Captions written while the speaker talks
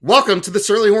Welcome to the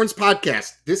Surly Horns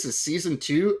Podcast. This is Season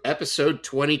 2, Episode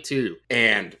 22,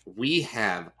 and we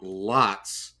have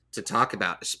lots to talk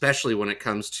about, especially when it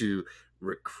comes to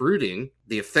recruiting,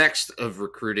 the effects of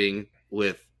recruiting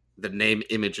with the name,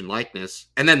 image, and likeness,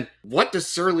 and then what does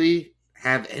Surly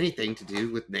have anything to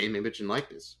do with name, image, and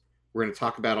likeness? We're going to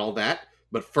talk about all that,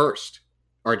 but first,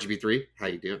 RGB3, how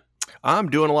you doing? I'm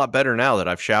doing a lot better now that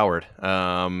I've showered.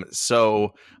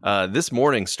 So this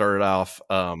morning started off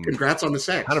Congrats on the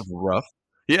sex. Kind of rough.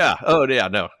 Yeah. Oh, yeah.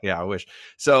 No. Yeah, I wish.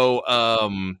 So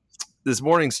this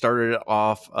morning started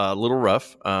off a little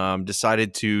rough.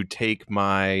 Decided to take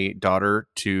my daughter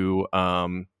to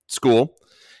school,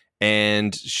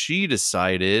 and she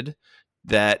decided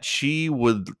that she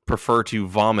would prefer to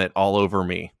vomit all over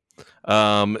me.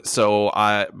 So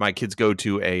my kids go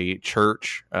to a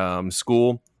church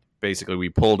school. Basically, we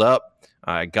pulled up.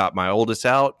 I got my oldest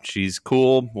out. She's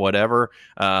cool, whatever.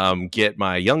 Get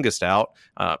my youngest out.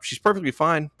 She's perfectly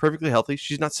fine, perfectly healthy.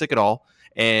 She's not sick at all.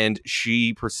 And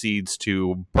she proceeds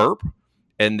to burp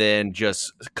and then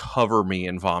just cover me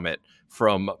in vomit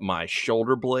from my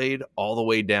shoulder blade all the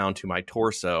way down to my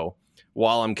torso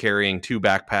while I'm carrying two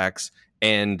backpacks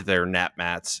and their nap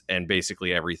mats and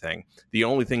basically everything. The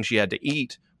only thing she had to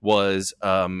eat was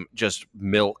just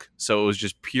milk. So it was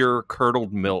just pure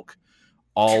curdled milk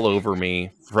all over me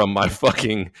from my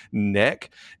fucking neck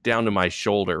down to my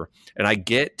shoulder. And I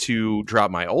get to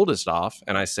drop my oldest off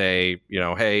and I say,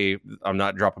 hey, I'm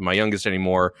not dropping my youngest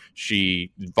anymore.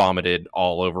 She vomited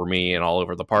all over me and all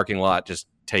over the parking lot. Just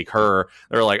take her.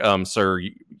 They're like, sir,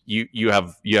 you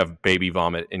have baby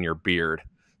vomit in your beard.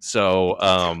 So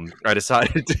I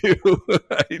decided to,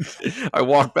 I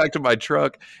walked back to my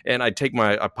truck and I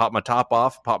pop my top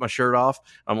off, pop my shirt off.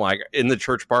 I'm like in the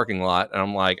church parking lot and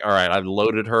I'm like, all right, I've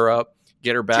loaded her up,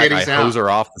 get her back. I hose her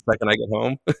off the second I get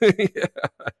home.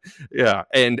 Yeah.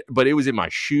 But it was in my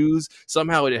shoes.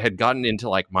 Somehow it had gotten into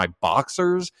like my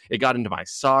boxers. It got into my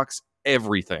socks,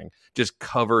 everything just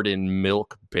covered in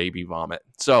milk baby vomit.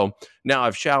 So now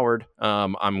I've showered.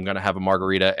 I'm going to have a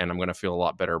margarita and I'm going to feel a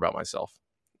lot better about myself.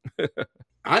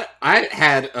 I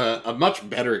had a much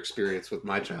better experience with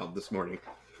my child this morning.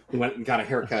 We went and got a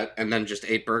haircut and then just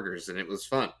ate burgers, and it was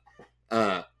fun.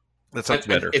 That sounds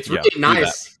better. It's really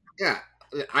nice. Yeah,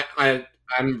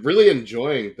 I'm really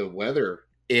enjoying the weather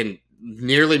in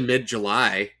nearly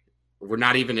mid-July. We're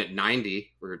not even at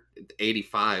 90. We're at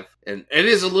 85, and it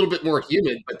is a little bit more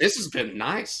humid, but this has been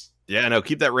nice. Yeah, no,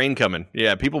 keep that rain coming.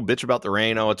 Yeah, people bitch about the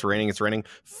rain. Oh, it's raining.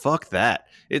 Fuck that.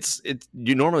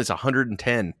 Normally it's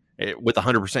 110 with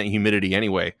 100% humidity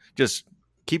anyway. Just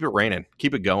keep it raining.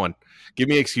 Keep it going. Give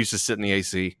me an excuse to sit in the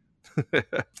AC.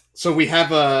 So we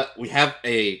have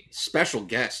a special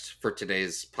guest for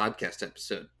today's podcast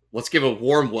episode. Let's give a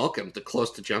warm welcome to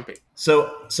Close to Jumping.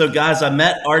 So guys, I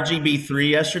met RGB3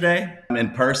 yesterday in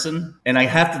person, and I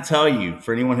have to tell you,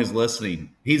 for anyone who's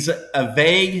listening, he's a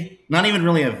vague, not even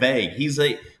really a vague. He's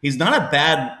not a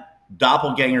bad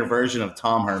doppelganger version of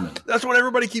Tom Herman. That's what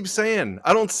everybody keeps saying.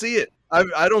 I don't see it.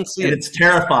 I don't see it. It's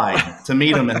terrifying to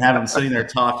meet him and have him sitting there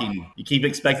talking. You keep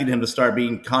expecting him to start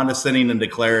being condescending and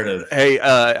declarative. Hey,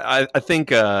 I think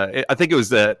it was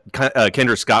that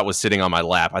Kendra Scott was sitting on my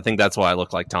lap. I think that's why I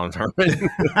look like Tom Herman.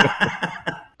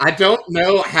 I don't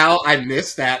know how I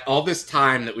missed that all this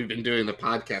time that we've been doing the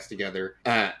podcast together.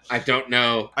 I don't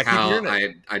know how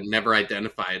I never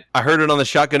identified. I heard it on the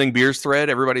Shotgunning Beers thread.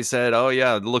 Everybody said, oh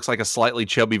yeah, it looks like a slightly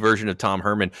chubby version of Tom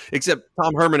Herman. Except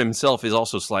Tom Herman himself is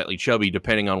also slightly chubby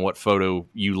depending on what photo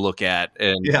you look at.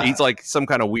 And he's like some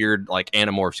kind of weird like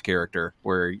Animorphs character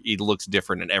where he looks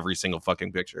different in every single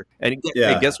fucking picture. And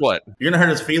hey, guess what? You're going to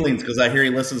hurt his feelings because I hear he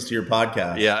listens to your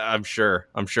podcast. Yeah, I'm sure.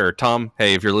 Tom,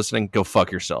 hey, if you're listening, go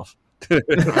fuck yourself. I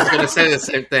was going to say the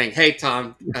same thing. Hey,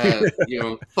 Tom,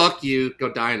 fuck you.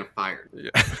 Go die in a fire. Yeah.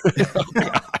 Oh,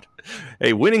 God.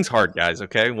 Hey, winning's hard, guys,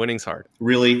 okay? Winning's hard.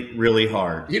 Really, really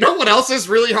hard. You know what else is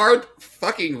really hard?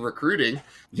 Fucking recruiting.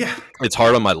 Yeah. It's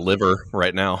hard on my liver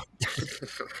right now.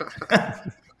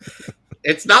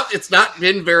 It's not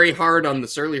been very hard on the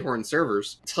Surly Horn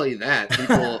servers. I'll tell you that.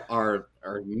 People are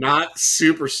not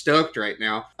super stoked right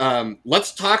now.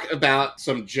 Let's talk about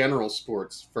some general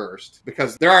sports first,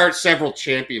 because there are several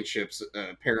championships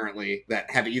apparently that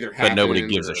have either happened, but nobody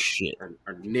gives a shit, or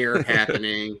near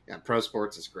happening. Yeah, pro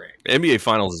sports is great. NBA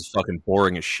Finals is fucking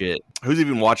boring as shit. Who's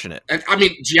even watching it? I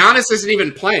mean, Giannis isn't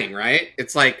even playing, right?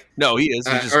 It's like no, he is.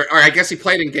 Or I guess he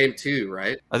played in game 2,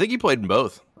 right? I think he played in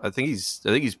both. I think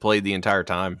he's played the entire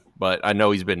time, but I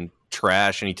know he's been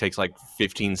trash and he takes like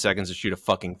 15 seconds to shoot a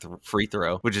fucking free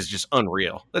throw, which is just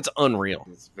unreal. That's unreal.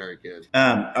 It's very good.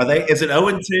 Is it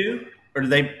 0-2? or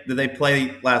did they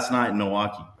play last night in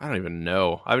Milwaukee? I don't even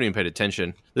know. I haven't even paid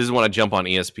attention. This is when I jump on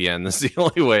ESPN. This is the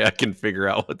only way I can figure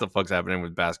out what the fuck's happening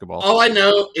with basketball. All I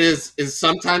know is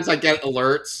sometimes I get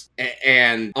alerts,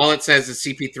 and all it says is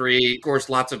CP3 scores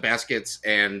lots of baskets,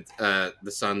 and the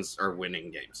Suns are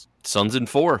winning games. Suns in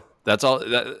 4. That's all.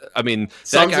 I mean, that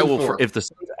Suns guy in will. 4. If the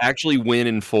Suns actually win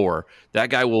in 4, that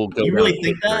guy will go. You really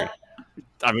think that?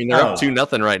 I mean, they're up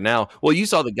 2-0 right now. Well, you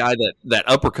saw the guy that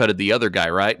uppercutted the other guy,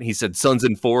 right? He said Suns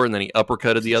in 4, and then he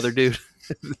uppercutted the other dude.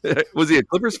 Was he a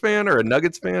Clippers fan or a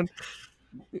Nuggets fan?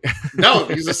 No,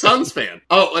 he's a Suns fan.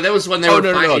 Oh, that was when they were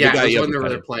playing. No, yeah, the guy it was when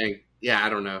they were playing. Yeah, I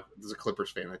don't know. He was a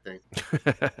Clippers fan, I think.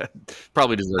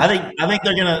 Probably deserves. I think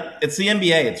they're gonna. It's the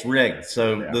NBA. It's rigged.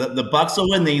 So the Bucks will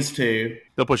win these 2.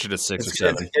 They'll push it to 6 or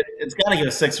 7. It's got to go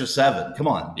 6 or 7. Come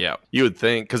on. Yeah, you would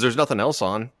think because there's nothing else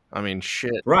on. I mean,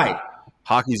 shit. Right.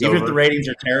 Hockey's Even over. if the ratings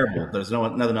are terrible, there's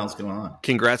nothing else going on.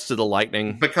 Congrats to the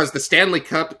Lightning. Because the Stanley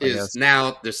Cup is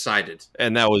now decided.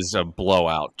 And that was a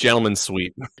blowout. Gentleman's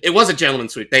sweep. It was a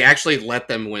gentleman's sweep. They actually let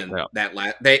them win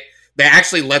They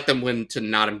actually let them win to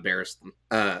not embarrass them.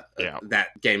 That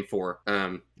game 4.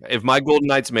 If my Golden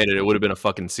Knights made it, it would have been a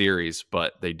fucking series,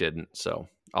 but they didn't. So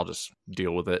I'll just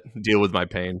deal with it. Deal with my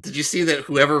pain. Did you see that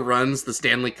whoever runs the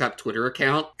Stanley Cup Twitter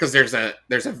account? Because there's a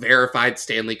verified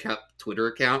Stanley Cup Twitter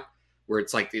account where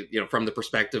it's like from the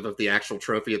perspective of the actual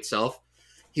trophy itself.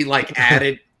 He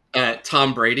added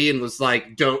Tom Brady and was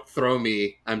like, "Don't throw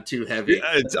me, I'm too heavy."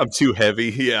 Yeah, I'm too heavy.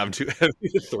 Yeah, I'm too heavy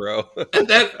to throw. and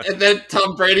then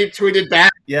Tom Brady tweeted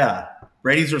back. Yeah,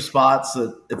 Brady's response: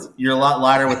 "You're a lot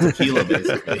lighter with tequila,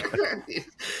 basically."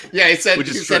 Yeah, he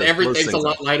said everything's a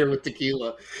lot lighter with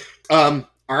tequila. All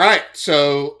right,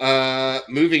 so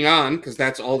moving on, because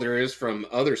that's all there is from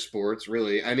other sports,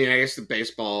 really. I mean, I guess the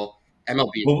baseball.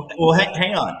 MLB. Well,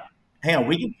 hang on.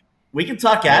 We can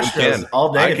talk Astros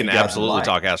all day. I can absolutely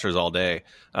talk Astros all day.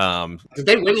 Did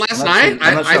they win last night?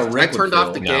 I turned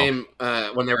off the game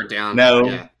when they were down.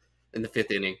 No, in the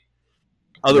 5th inning.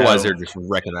 Otherwise, they're just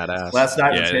wrecking that ass. Last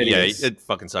night, it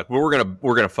fucking sucked. But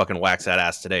we're gonna fucking wax that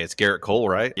ass today. It's Garrett Cole,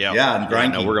 right? Yeah, and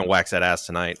Greinke. No, we're gonna wax that ass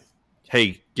tonight.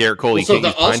 Hey, Garrett Cole, you so can't the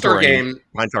use All-Star game,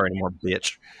 Pine Tar anymore,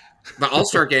 bitch. The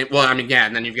All-Star game. Well, I mean, yeah,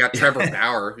 and then you've got Trevor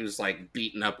Bauer, who's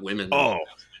beating up women. Oh,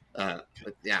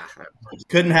 yeah,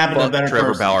 couldn't happen to a better Trevor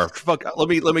person. Bauer. Fuck. Let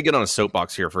me get on a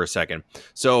soapbox here for a second.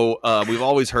 So we've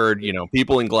always heard,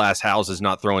 people in glass houses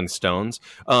not throwing stones.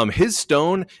 His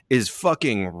stone is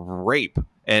fucking rape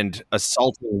and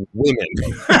assaulting women.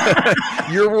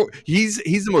 He's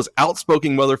the most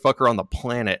outspoken motherfucker on the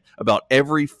planet about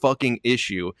every fucking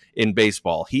issue in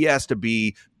baseball. He has to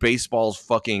be baseball's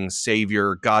fucking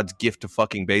savior, God's gift to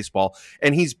fucking baseball,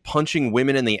 and he's punching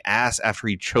women in the ass after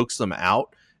he chokes them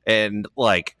out and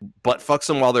butt fucks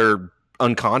them while they're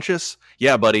unconscious.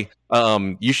 Yeah, buddy.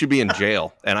 You should be in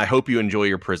jail, and I hope you enjoy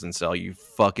your prison cell, you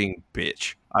fucking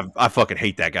bitch. I fucking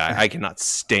hate that guy. I cannot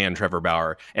stand Trevor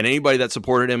Bauer. And anybody that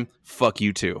supported him, fuck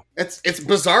you too. It's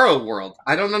Bizarro world.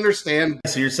 I don't understand.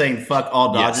 So you're saying fuck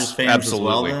all Dodgers fans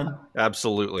absolutely. as well then?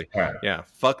 Absolutely. Right. Yeah.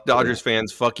 Fuck Dodgers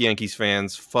fans, fuck Yankees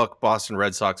fans, fuck Boston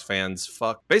Red Sox fans,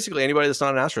 fuck basically anybody that's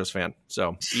not an Astros fan.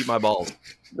 So eat my balls.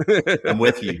 I'm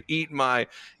with you. Eat my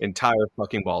entire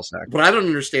fucking ball sack. What I don't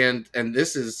understand, and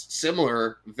this is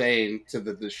similar vein to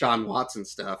the Deshaun Watson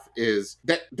stuff, is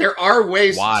that there are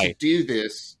ways to do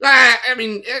this. I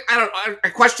mean, I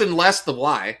question less the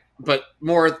why, but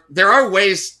more there are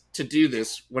ways to do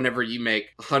this whenever you make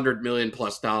 $100 million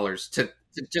plus to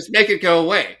just make it go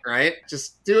away, right?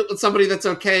 Just do it with somebody that's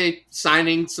okay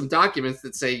signing some documents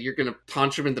that say you're going to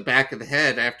punch them in the back of the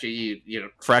head after you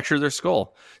fracture their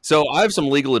skull. So I have some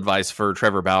legal advice for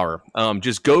Trevor Bauer.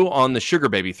 Just go on the Sugar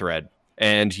Baby thread,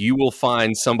 and you will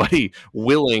find somebody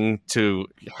willing to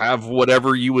have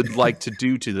whatever you would like to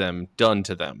do to them done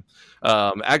to them.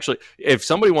 Actually, if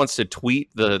somebody wants to tweet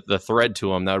the thread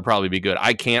to him, that would probably be good.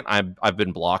 I can't. I've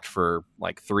been blocked for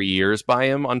 3 years by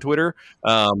him on Twitter.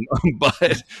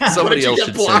 But somebody else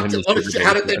should send him.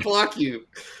 How did they block you?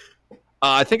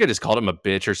 I think I just called him a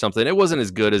bitch or something. It wasn't as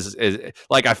good as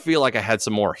I feel like I had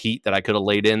some more heat that I could have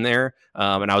laid in there.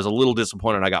 And I was a little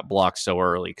disappointed I got blocked so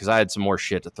early because I had some more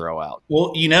shit to throw out.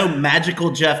 Well,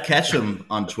 magical Jeff Ketchum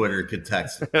on Twitter could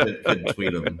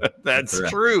tweet him. That's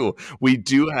true. We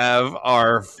do have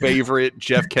our favorite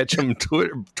Jeff Ketchum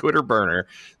Twitter burner.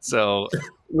 So,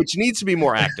 which needs to be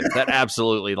more active. That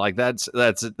absolutely,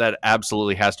 that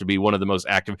absolutely has to be one of the most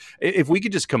active. If we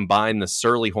could just combine the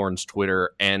Surly Horns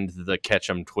Twitter and the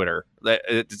Ketchum Twitter,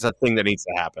 it's a thing that needs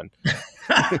to happen.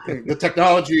 The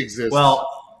technology exists. Well,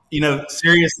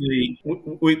 seriously,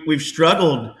 we've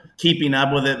struggled keeping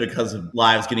up with it because of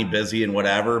lives getting busy and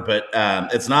whatever. But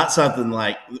it's not something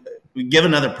give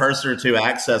another person or two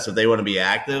access if they want to be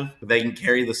active. They can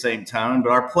carry the same tone.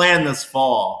 But our plan this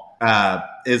fall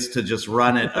is to just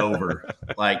run it over.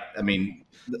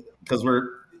 Because we're,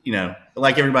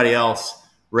 like everybody else,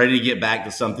 ready to get back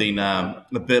to something a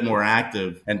bit more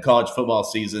active. And college football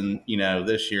season,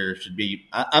 this year should be,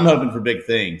 I'm hoping for big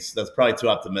things. That's probably too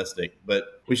optimistic,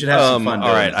 but we should have some fun.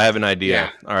 All right, I have an idea.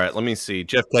 Yeah. All right, let me see.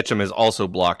 Jeff Ketchum has also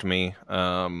blocked me.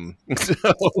 So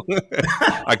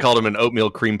I called him an oatmeal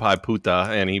cream pie puta,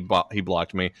 and he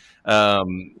blocked me. But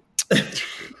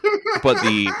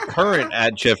the current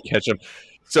at Jeff Ketchum.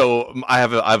 So I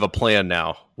have a plan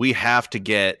now. We have to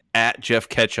get at Jeff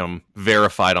Ketchum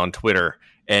verified on Twitter.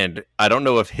 And I don't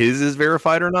know if his is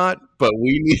verified or not, but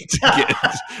we need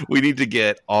to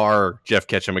get our Jeff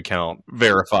Ketchum account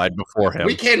verified before him.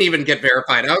 We can't even get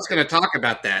verified. I was going to talk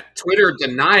about that. Twitter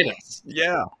denied us.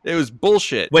 Yeah, it was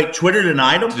bullshit. Wait, Twitter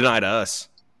denied them? Denied us.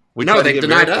 They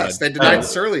denied us. They denied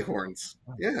Surly Horns.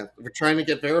 Yeah, we're trying to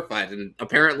get verified, and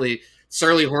apparently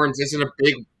Surly Horns isn't a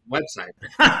big website.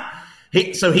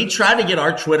 He tried to get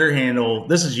our Twitter handle.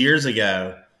 This is years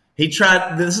ago. This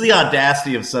is the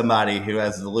audacity of somebody who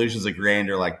has delusions of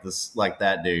grandeur like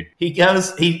that dude.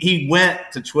 He went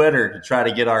to Twitter to try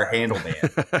to get our handle banned.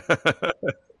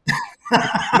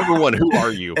 Number one, who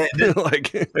are you?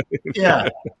 Yeah.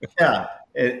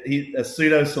 He's a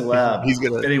pseudo celeb. He's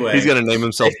gonna name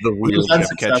himself the real Jeff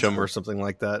Ketchum or something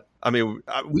like that. I mean,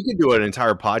 we could do an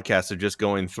entire podcast of just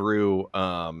going through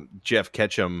Jeff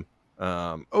Ketchum.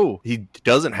 He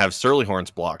doesn't have Surly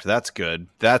Horns blocked. That's good.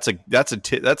 That's a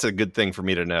good thing for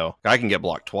me to know. I can get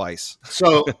blocked twice.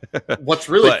 So what's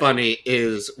really funny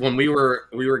is when we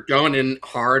were going in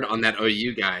hard on that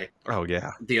OU guy. Oh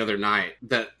yeah. The other night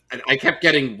that I kept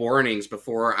getting warnings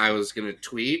before I was going to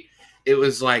tweet. It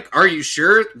was like, are you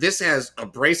sure this has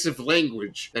abrasive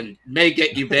language and may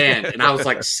get you banned? And I was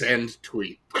like, send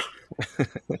tweet.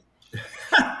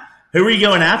 Who are you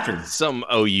going after? Some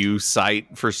OU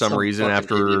site for some reason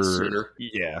after.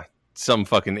 Yeah, some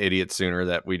fucking idiot sooner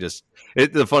that we just.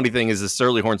 The funny thing is the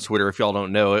Surly Horns Twitter, if y'all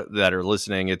don't know it, that are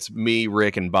listening, it's me,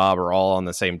 Rick, and Bob are all on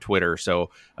the same Twitter.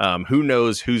 So who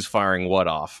knows who's firing what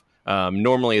off?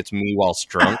 Normally it's me whilst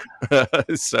drunk.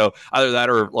 So either that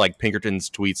or like Pinkerton's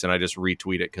tweets and I just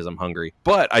retweet it because I'm hungry.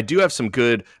 But I do have some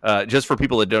good, just for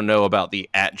people that don't know about the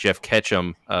at Jeff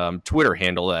Ketchum Twitter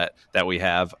handle that we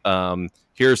have.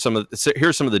 Here's some of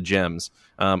the gems.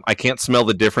 I can't smell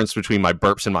the difference between my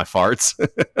burps and my farts.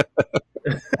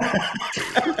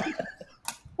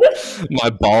 My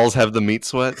balls have the meat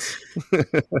sweats.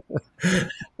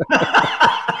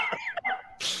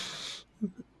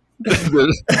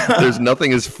 There's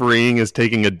nothing as freeing as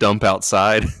taking a dump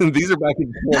outside. These are back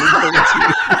in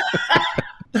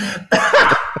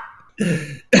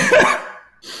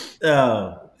 2022.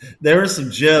 Oh, there were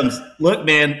some gems. Look,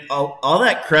 man, all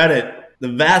that credit. The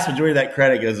vast majority of that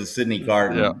credit goes to Sidney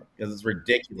Carton because it's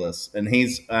ridiculous, and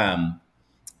he's been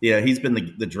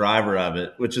the driver of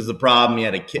it, which is the problem. He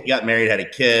got married, had a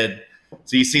kid,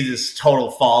 so you see this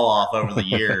total fall off over the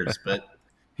years. But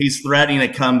he's threatening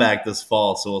a comeback this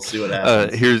fall, so we'll see what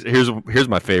happens. Here's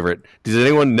my favorite. Does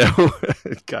anyone know?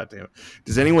 God damn it!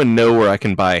 Does anyone know where I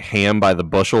can buy ham by the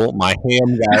bushel? My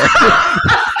ham guy,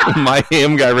 my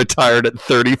ham guy retired at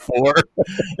 34.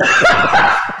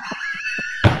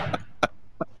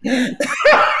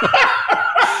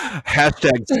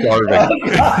 Hashtag starving.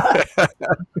 I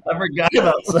forgot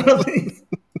about some of these.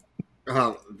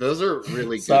 Those are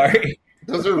really good. Sorry.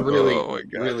 Those are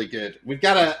really good. We've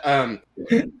got to,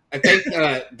 I think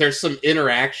there's some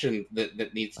interaction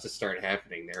that needs to start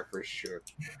happening there for sure.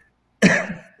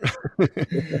 That's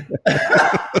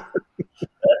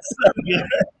so good.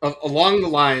 Along the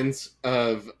lines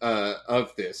of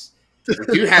this, we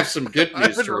do have some good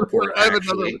news to report. I have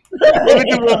another. Let me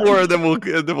do one more, and then we'll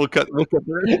cut.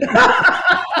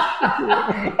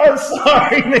 I'm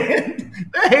sorry, man.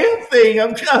 The ham thing.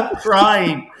 I'm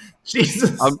crying.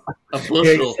 Jesus. A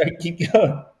bushel. Yeah, keep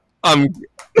going.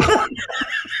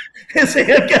 His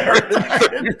hand got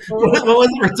retired. What was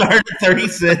it? Retired at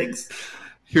 36.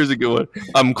 Here's a good one.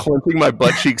 I'm clenching my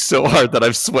butt cheeks so hard that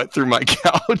I've sweat through my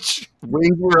couch.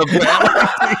 Wings were a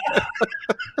bad.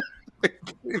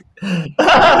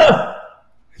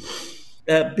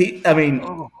 I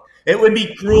mean, it would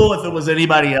be cruel if it was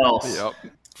anybody else. Yep.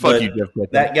 Fuck you, Jeff.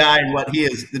 That guy and what he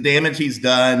is, the damage he's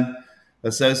done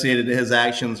associated to his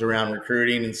actions around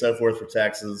recruiting and so forth for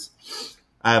Texas.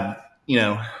 No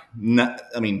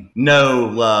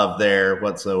love there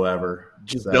whatsoever.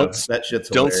 So don't hilarious.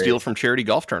 Don't steal from charity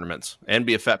golf tournaments and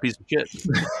be a fat piece of shit.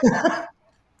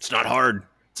 It's not hard.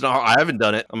 I haven't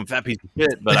done it. I'm a fat piece of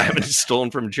shit, but I haven't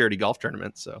stolen from a charity golf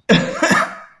tournament. So,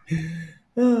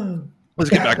 Let's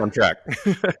get back on track.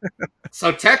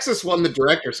 So Texas won the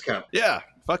Directors Cup. Yeah.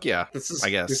 Fuck yeah. I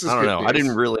guess. This is I don't good know. news. I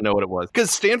didn't really know what it was.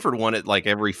 Because Stanford won it like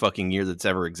every fucking year that's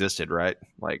ever existed, right?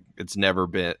 Like it's never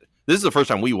been. This is the first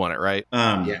time we won it, right?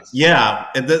 Yes. Yeah.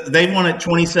 They won it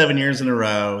 27 years in a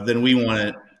row. Then we won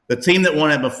it. The team that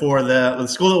won it before the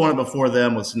school that won it before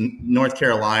them was North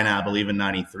Carolina, I believe, in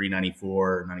 93,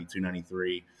 94, 92,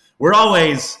 93. We're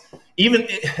always, even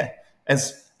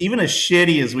as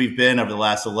shitty as we've been over the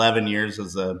last 11 years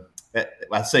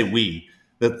I say we,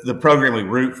 the program we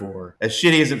root for, as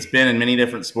shitty as it's been in many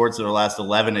different sports over the last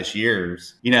 11-ish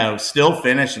years, still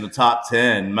finish in the top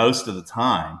 10 most of the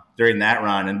time during that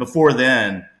run. And before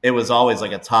then, it was always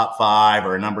like a top 5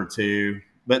 or a number 2.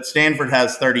 But Stanford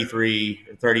has 33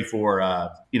 or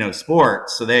 34,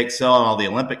 sports. So they excel in all the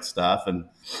Olympic stuff. And,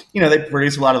 they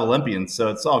produce a lot of Olympians. So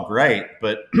it's all great.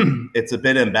 But it's a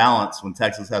bit imbalanced when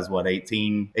Texas has,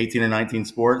 18 or 19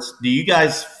 sports. Do you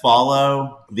guys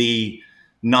follow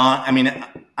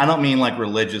I don't mean like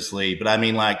religiously, but I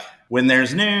mean like when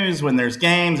there's news, when there's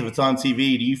games, if it's on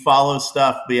TV, do you follow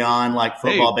stuff beyond like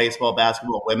football, baseball,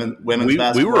 basketball, women's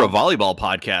basketball? We were a volleyball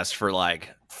podcast for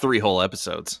like 3 whole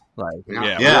episodes. Like,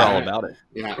 Yeah. we're all about it.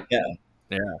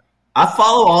 Yeah. I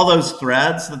follow all those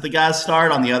threads that the guys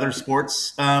start on the other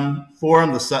sports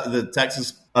forum, the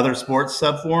Texas Other Sports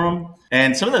sub forum,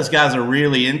 and some of those guys are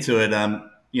really into it.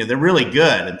 They're really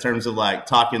good in terms of like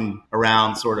talking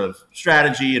around sort of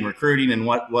strategy and recruiting and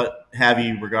what have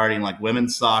you regarding like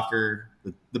women's soccer,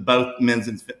 the both men's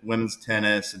and women's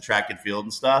tennis and track and field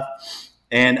and stuff.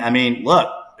 And I mean, look,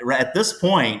 at this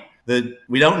point,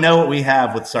 we don't know what we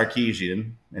have with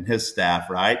Sarkisian and his staff,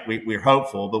 right? We're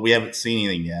hopeful, but we haven't seen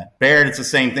anything yet. Baird, it's the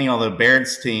same thing, although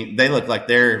Baird's team, they look like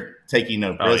they're taking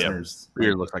no prisoners.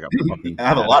 Baird looks like a fucking I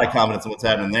have a lot of confidence in what's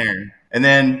happening there. And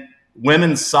then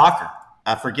women's soccer.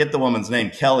 I forget the woman's name.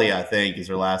 Kelly, I think, is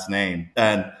her last name.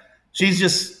 And she's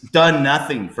just done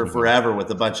nothing for forever with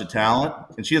a bunch of talent.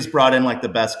 And she has brought in like the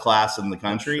best class in the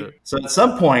country. So at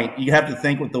some point, you have to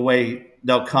think with the way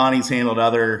Del Conte's handled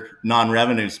other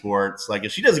non-revenue sports. Like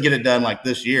if she doesn't get it done like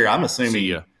this year, I'm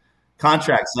assuming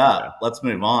contract's up. Yeah. Let's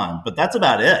move on. But that's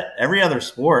about it. Every other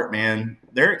sport, man,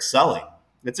 they're excelling.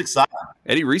 It's exciting.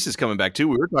 Eddie Reese is coming back too.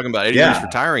 We were talking about Eddie Reese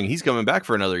retiring. He's coming back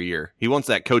for another year. He wants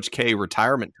that Coach K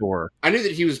retirement tour. I knew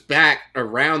that he was back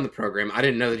around the program. I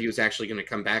didn't know that he was actually going to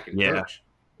come back and coach.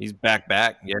 He's back.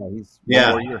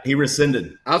 Yeah, he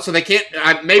rescinded. Oh, so they can't.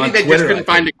 Maybe they just couldn't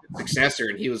find a good successor,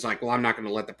 and he was like, "Well, I'm not going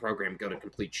to let the program go to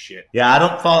complete shit." Yeah, I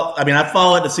don't follow. I mean, I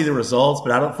follow it to see the results,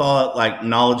 but I don't follow it like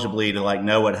knowledgeably to like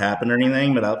know what happened or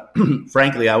anything. But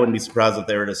frankly, I wouldn't be surprised if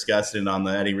they were discussing on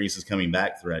the Eddie Reese is coming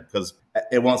back thread, because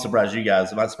it won't surprise you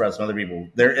guys. It might surprise some other people.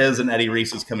 There is an Eddie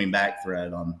Reese is coming back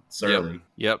thread on Surly.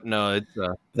 Yep. No, it's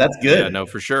that's good. Yeah, no,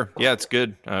 for sure. Yeah, it's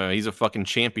good. He's a fucking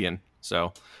champion.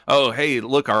 So, oh, hey,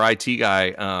 look, our IT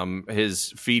guy,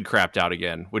 his feed crapped out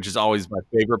again, which is always my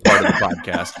favorite part of the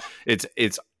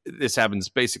podcast. This happens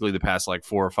basically the past like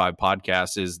 4 or 5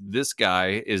 podcasts. Is this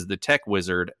guy is the tech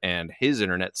wizard and his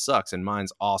internet sucks and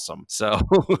mine's awesome. So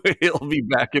he'll be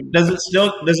back. Does it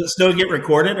still get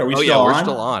recorded? Are we still on? We're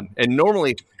still on. And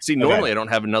normally I don't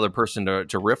have another person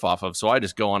to riff off of, so I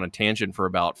just go on a tangent for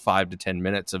about 5 to 10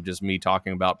 minutes of just me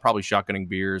talking about probably shotgunning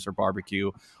beers or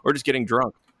barbecue or just getting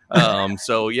drunk.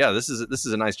 So yeah, this is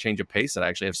a nice change of pace that I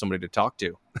actually have somebody to talk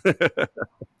to.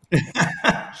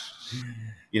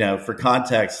 For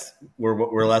context,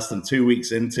 we're less than 2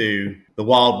 weeks into the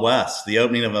Wild West, the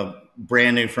opening of a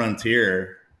brand new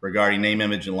frontier regarding name,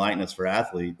 image, and likeness for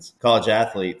athletes, college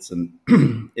athletes. And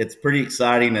it's pretty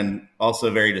exciting and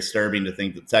also very disturbing to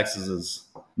think that Texas is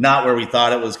not where we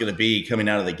thought it was going to be coming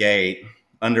out of the gate,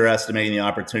 underestimating the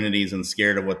opportunities and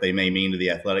scared of what they may mean to the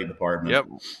athletic department. Yep.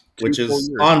 Which is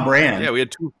on brand. Yeah, we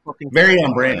had 2 fucking very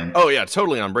on brand. Oh yeah,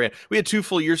 totally on brand. We had 2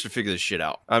 full years to figure this shit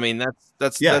out. I mean,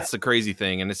 that's the crazy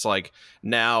thing. And it's like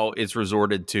now it's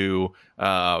resorted to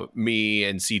me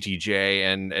and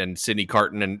CTJ and Sydney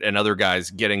Carton and other guys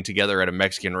getting together at a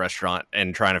Mexican restaurant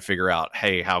and trying to figure out,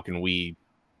 hey, how can we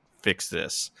fix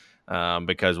this?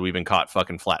 Because we've been caught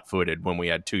fucking flat-footed when we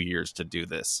had 2 years to do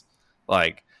this.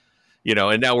 Like,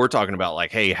 and now we're talking about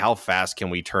like, hey, how fast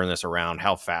can we turn this around?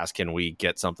 How fast can we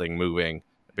get something moving?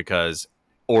 Because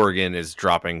Oregon is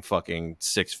dropping fucking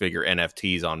 6-figure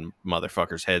NFTs on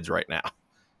motherfuckers' heads right now.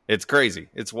 It's crazy.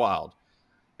 It's wild.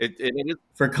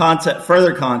 For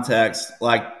further context,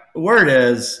 like word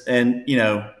is, and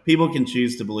people can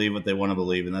choose to believe what they want to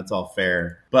believe, and that's all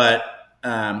fair. But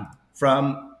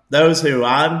from those who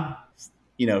I'm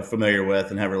familiar with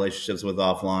and have relationships with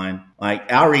offline,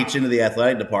 like outreach into the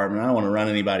athletic department. I don't want to run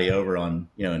anybody over on,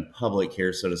 in public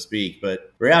here, so to speak.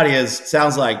 But the reality is,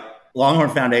 sounds like Longhorn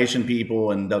Foundation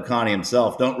people and Del Conte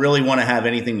himself don't really want to have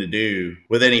anything to do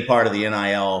with any part of the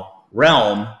NIL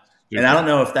realm. And I don't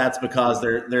know if that's because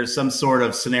there's some sort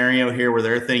of scenario here where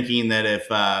they're thinking that if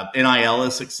NIL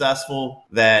is successful,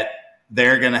 that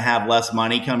they're going to have less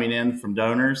money coming in from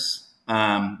donors,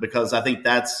 because I think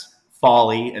that's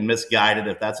folly and misguided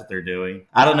if that's what they're doing.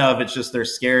 I don't know if it's just they're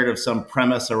scared of some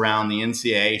premise around the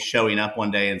NCAA showing up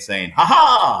one day and saying,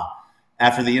 ha-ha,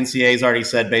 after the NCAA's already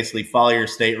said basically follow your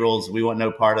state rules, we want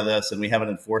no part of this, and we have an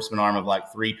enforcement arm of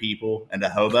like 3 people and a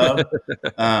hobo.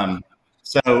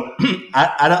 So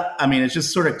I mean, it's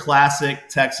just sort of classic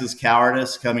Texas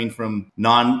cowardice coming from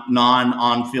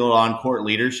non-on-field, on-court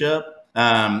leadership.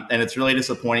 And it's really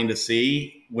disappointing to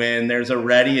see when there's a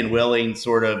ready and willing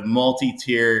sort of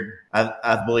multi-tiered,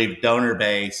 I believe, donor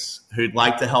base who'd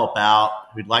like to help out,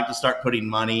 who'd like to start putting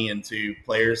money into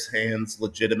players' hands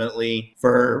legitimately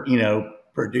for,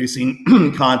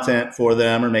 producing content for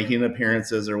them or making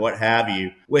appearances or what have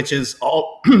you, which is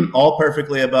all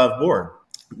perfectly above board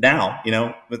now,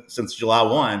 since July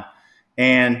 1.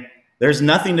 And there's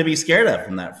nothing to be scared of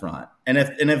from that front. And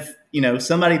if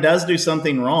somebody does do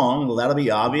something wrong, well, that'll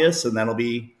be obvious and that'll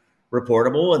be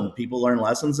reportable and people learn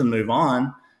lessons and move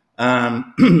on.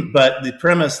 But the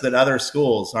premise that other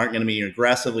schools aren't going to be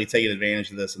aggressively taking advantage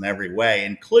of this in every way,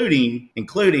 including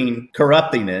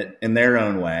corrupting it in their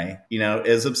own way,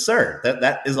 is absurd.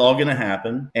 That is all going to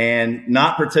happen. And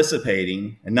not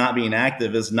participating and not being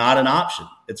active is not an option.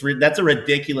 That's a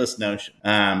ridiculous notion.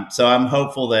 So I'm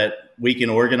hopeful that we can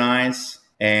organize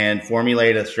and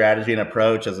formulate a strategy and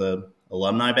approach as a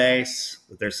alumni base,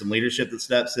 that there's some leadership that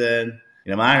steps in.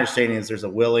 My understanding is there's a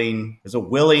willing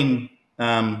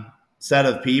set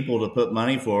of people to put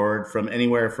money forward from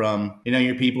anywhere from,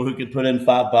 your people who could put in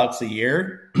 $5 a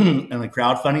year in the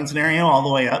crowdfunding scenario all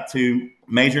the way up to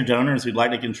major donors who'd like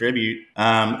to contribute,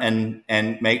 and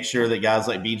make sure that guys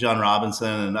like Bijan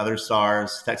Robinson and other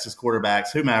stars, Texas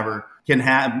quarterbacks, whomever, can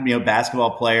have,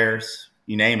 basketball players,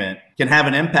 you name it, can have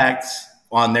an impact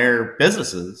on their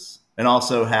businesses and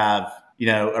also have,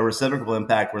 a reciprocal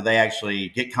impact where they actually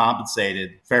get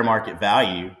compensated fair market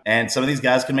value. And some of these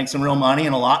guys can make some real money,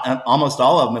 and almost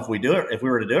all of them, if we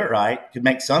were to do it right, could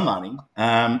make some money.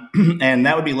 And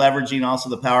that would be leveraging also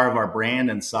the power of our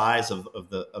brand and size of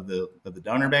the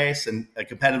donor base, and a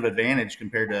competitive advantage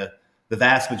compared to the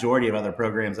vast majority of other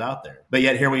programs out there. But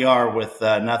yet here we are with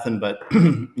nothing but,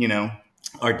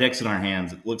 our dicks in our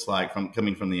hands, it looks like,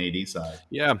 coming from the AD side.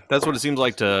 Yeah, that's what it seems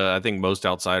like to, I think, most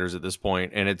outsiders at this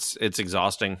point. And it's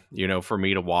exhausting, for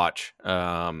me to watch.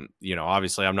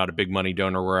 Obviously I'm not a big money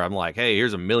donor where I'm like, hey,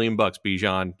 here's $1 million,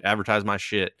 Bijan, advertise my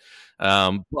shit.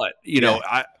 But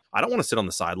I don't want to sit on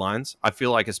the sidelines. I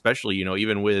feel like, especially,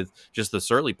 even with just the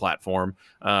Surly platform,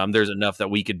 there's enough that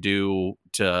we could do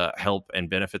to help and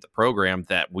benefit the program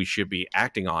that we should be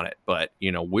acting on it. But,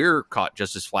 we're caught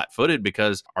just as flat-footed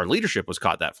because our leadership was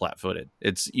caught that flat-footed.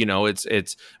 It's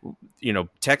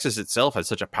Texas itself has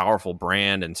such a powerful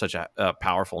brand and such a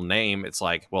powerful name. It's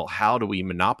like, well, how do we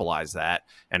monopolize that?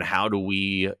 And how do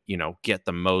we, get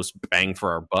the most bang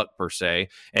for our buck, per se?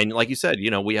 And like you said,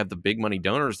 we have the big money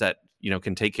donors that,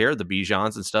 can take care of the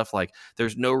Bijans and stuff. Like,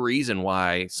 there's no reason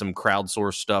why some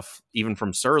crowdsourced stuff, even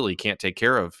from Surly, can't take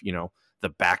care of, the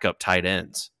backup tight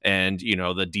ends and,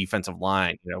 the defensive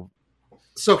line,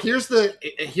 So here's the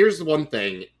one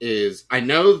thing is, I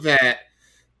know that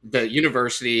the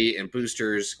university and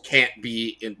boosters can't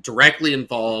be directly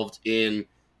involved in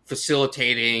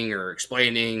facilitating or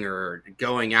explaining or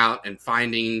going out and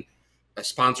finding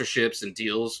sponsorships and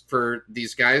deals for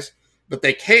these guys, but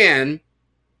they can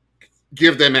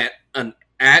give them at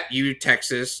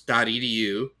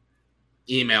utexas.edu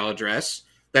email address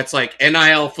that's like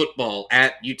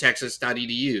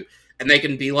nilfootball@utexas.edu, and they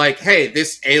can be like, hey,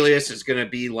 this alias is going to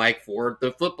be like for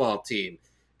the football team,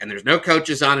 and there's no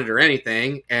coaches on it or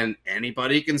anything, and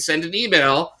anybody can send an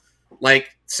email like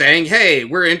saying, hey,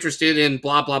 we're interested in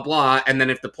blah blah blah, and then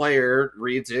if the player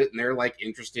reads it and they're like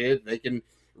interested, they can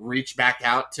reach back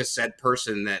out to said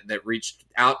person that reached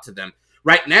out to them.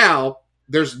 Right now,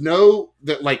 there's no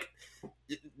that like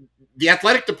the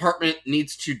athletic department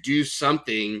needs to do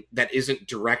something that isn't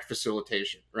direct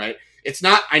facilitation, right? It's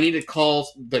not, I need to call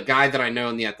the guy that I know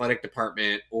in the athletic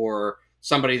department or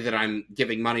somebody that I'm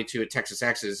giving money to at Texas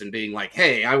X's and being like,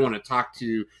 hey, I want to talk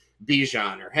to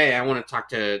Bijan, or hey, I want to talk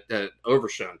to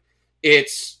Overshown.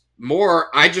 It's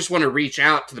more, I just want to reach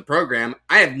out to the program.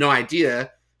 I have no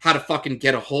idea how to fucking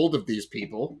get a hold of these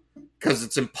people because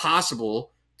it's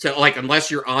impossible to, like,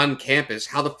 unless you're on campus,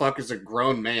 how the fuck is a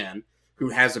grown man who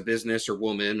has a business or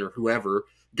woman or whoever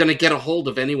going to get a hold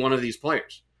of any one of these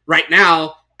players? Right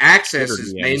now, access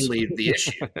is mainly the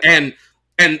issue. And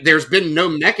And there's been no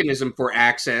mechanism for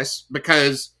access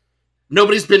because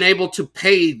nobody's been able to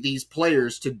pay these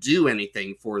players to do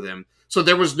anything for them. So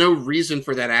there was no reason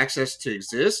for that access to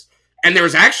exist. And there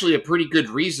was actually a pretty good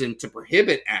reason to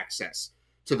prohibit access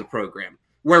to the program.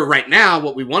 Where right now,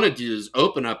 what we want to do is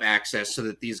open up access so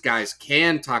that these guys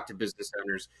can talk to business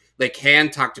owners. They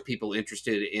can talk to people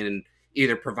interested in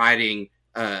either providing,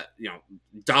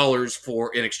 dollars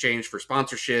in exchange for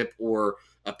sponsorship or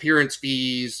appearance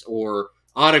fees or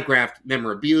autographed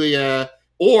memorabilia,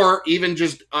 or even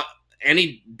just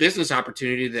any business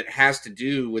opportunity that has to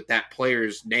do with that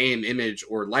player's name, image,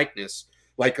 or likeness,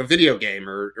 like a video game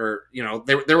or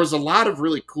there was a lot of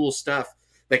really cool stuff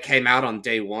that came out on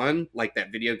day one, like that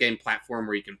video game platform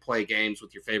where you can play games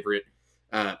with your favorite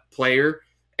player.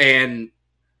 And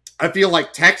I feel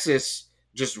like Texas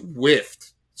just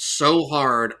whiffed so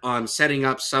hard on setting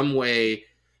up some way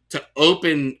to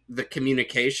open the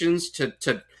communications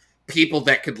to people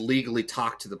that could legally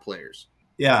talk to the players.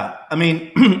 Yeah. I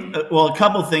mean, well, a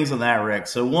couple of things on that, Rick.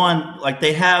 So one, like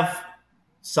they have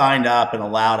signed up and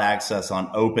allowed access on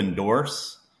Open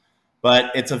Doors,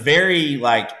 but it's a very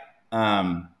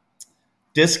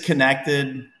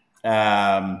disconnected,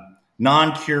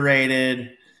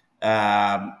 non-curated,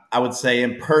 I would say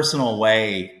impersonal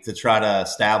way to try to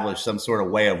establish some sort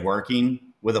of way of working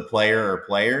with a player or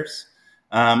players.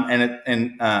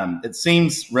 It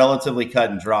seems relatively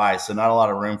cut and dry, so not a lot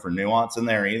of room for nuance in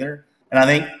there either. And I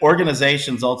think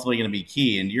organization's ultimately going to be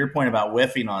key. And to your point about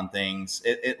whiffing on things,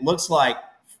 it looks like,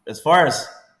 as far as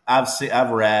I've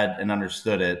read and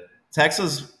understood it,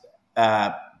 Texas,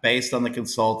 based on the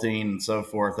consulting and so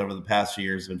forth over the past few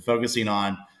years, has been focusing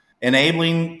on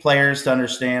enabling players to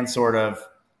understand sort of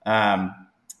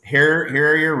here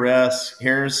are your risks.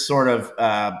 Here's sort of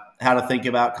how to think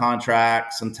about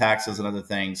contracts and taxes and other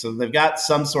things. So they've got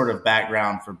some sort of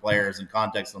background for players and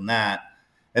context on that.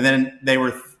 And then they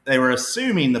were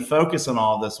assuming the focus on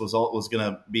all this was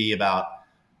going to be about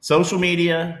social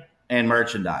media and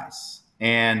merchandise.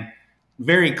 And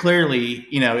very clearly,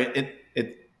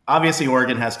 it obviously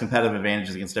Oregon has competitive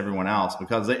advantages against everyone else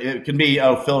because it can be,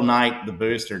 Phil Knight, the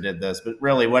booster, did this. But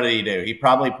really, what did he do? He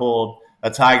probably pulled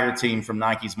a Tiger team from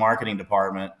Nike's marketing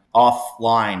department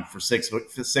offline for six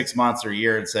months or a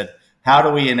year and said, how do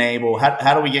we enable,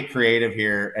 how do we get creative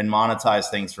here and monetize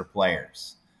things for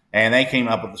players? And they came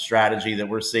up with a strategy that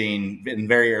we're seeing in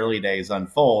very early days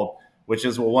unfold, which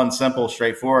is, one simple,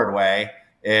 straightforward way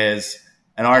is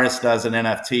an artist does an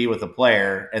NFT with a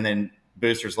player, and then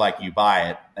boosters like you buy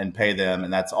it and pay them,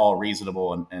 and that's all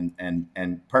reasonable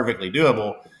and perfectly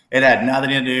doable. It had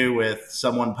nothing to do with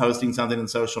someone posting something in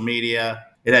social media.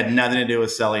 It had nothing to do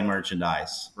with selling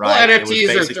merchandise, right? Well,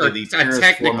 NFTs are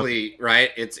technically, right?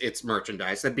 It's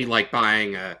merchandise. That'd be like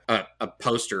buying a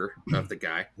poster of the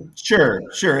guy. Sure.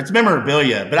 It's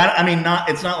memorabilia, but I mean,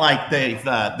 it's not like they've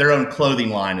their own clothing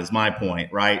line is my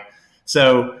point, right?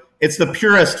 So it's the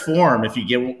purest form, if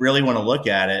you really want to look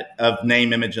at it, of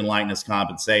name, image, and likeness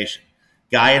compensation.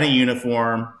 Guy in a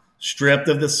uniform, stripped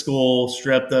of the school,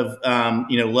 stripped of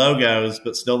logos,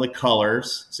 but still the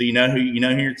colors. So you know who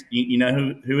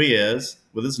he is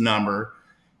with his number,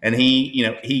 and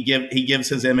he gives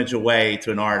his image away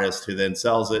to an artist who then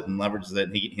sells it and leverages it,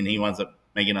 and he winds up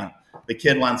making the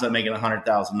kid winds up making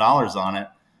 $100,000 on it.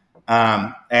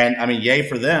 And I mean, yay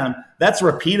for them. That's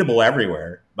repeatable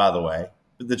everywhere, by the way.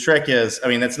 But the trick is, I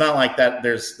mean, it's not like that.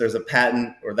 There's a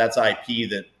patent or that's IP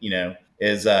that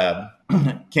is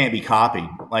can't be copied.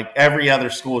 Like every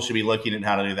other school should be looking at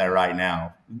how to do that right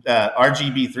now.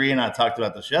 RGB3 and I talked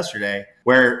about this yesterday,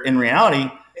 where in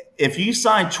reality, if you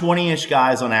sign 20-ish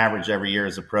guys on average every year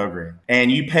as a program,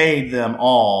 and you paid them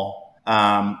all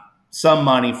some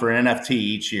money for an NFT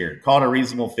each year, call it a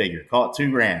reasonable figure, call it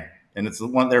 $2,000, and it's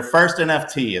their first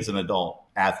NFT as an adult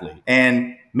athlete,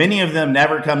 and many of them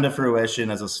never come to fruition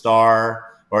as a star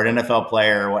or an NFL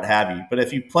player or what have you. But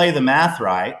if you play the math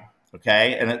right,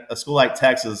 okay, and a school like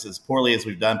Texas, as poorly as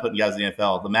we've done putting guys in the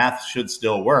NFL, the math should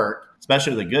still work,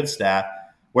 especially with a good staff,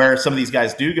 where some of these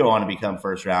guys do go on to become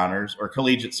first rounders or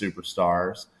collegiate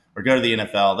superstars or go to the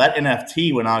NFL. That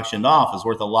NFT, when auctioned off, is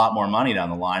worth a lot more money down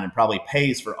the line and probably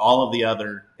pays for all of the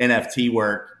other NFT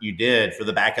work you did for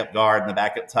the backup guard and the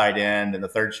backup tight end and the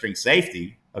third string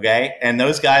safety. Okay. And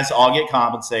those guys all get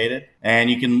compensated, and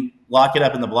you can lock it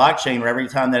up in the blockchain where every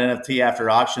time that NFT after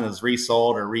auction is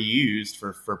resold or reused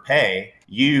for pay,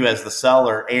 you as the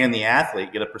seller and the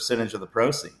athlete get a percentage of the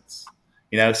proceeds.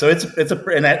 So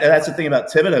and that's the thing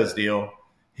about Thibodeau's deal.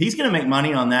 He's going to make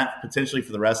money on that potentially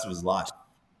for the rest of his life.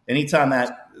 Anytime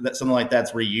that something like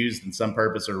that's reused in some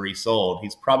purpose or resold,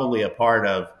 he's probably a part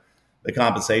of the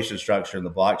compensation structure in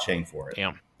the blockchain for it.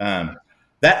 Yeah.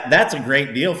 that's a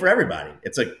great deal for everybody.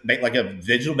 It's like a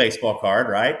digital baseball card,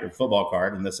 right, or football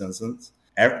card in this instance.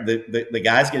 The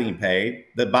guy's getting paid.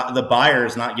 The buyer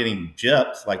is not getting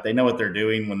gypped. Like, they know what they're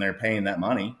doing when they're paying that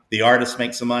money. The artist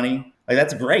makes some money. Like,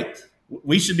 that's great.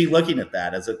 We should be looking at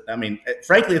that as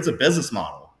frankly, it's a business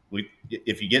model.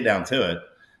 If you get down to it,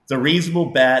 it's a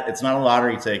reasonable bet. It's not a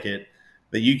lottery ticket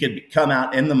that you could come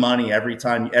out in the money every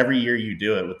year you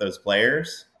do it with those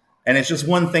players. And it's just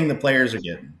one thing the players are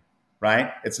getting,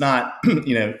 right? It's not,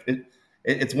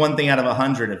 it's one thing out of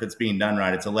 100 if it's being done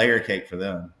right. It's a layer cake for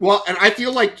them. Well, and I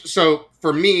feel like, so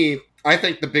for me, I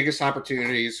think the biggest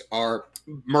opportunities are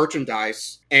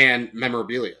merchandise and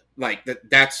memorabilia. Like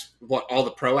that's what all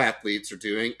the pro athletes are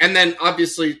doing. And then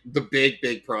obviously the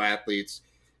big pro athletes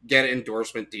get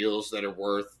endorsement deals that are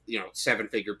worth,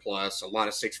 7-figure plus, a lot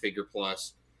of 6-figure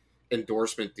plus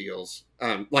endorsement deals.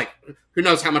 Like, who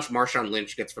knows how much Marshawn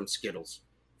Lynch gets from Skittles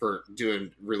for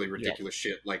doing really ridiculous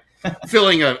shit, like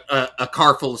filling a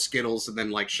car full of Skittles and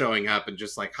then like showing up and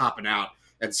just like hopping out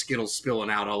and Skittles spilling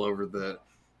out all over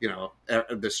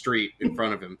the street in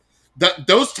front of him.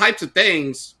 Those types of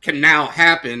things can now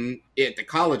happen at the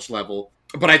college level.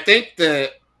 But I think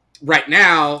that right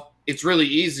now it's really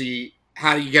easy.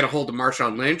 How do you get a hold of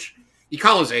Marshawn Lynch? You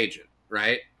call his agent,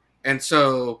 right? And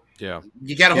so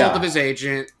you get a hold of his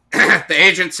agent. The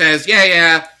agent says,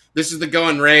 yeah, this is the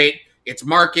going rate. It's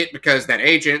market because that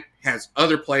agent has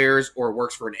other players or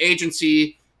works for an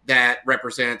agency that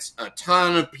represents a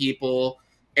ton of people.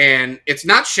 And it's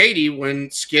not shady when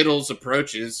Skittles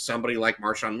approaches somebody like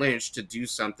Marshawn Lynch to do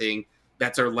something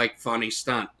that's a like funny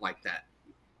stunt like that.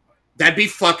 That'd be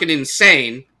fucking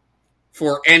insane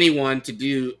for anyone to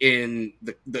do in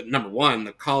the number one,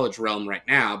 the college realm right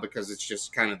now, because it's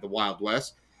just kind of the Wild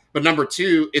West. But number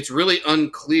two, it's really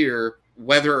unclear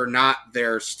whether or not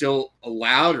they're still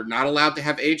allowed or not allowed to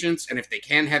have agents. And if they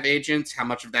can have agents, how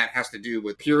much of that has to do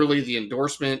with purely the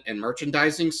endorsement and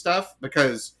merchandising stuff?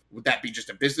 Because would that be just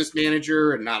a business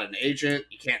manager and not an agent?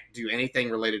 You can't do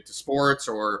anything related to sports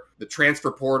or the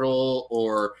transfer portal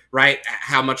or, right,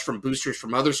 how much from boosters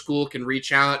from other school can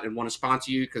reach out and want to sponsor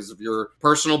you because of your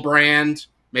personal brand.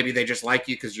 Maybe they just like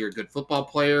you because you're a good football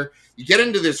player. You get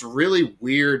into this really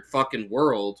weird fucking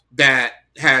world that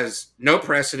has no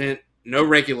precedent, no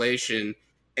regulation,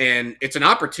 and it's an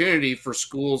opportunity for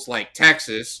schools like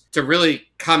Texas to really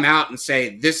come out and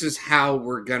say, this is how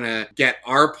we're going to get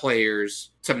our players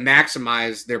to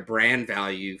maximize their brand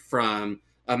value from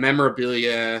a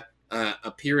memorabilia,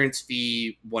 appearance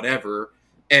fee, whatever,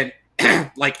 and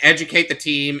like educate the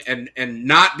team and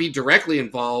not be directly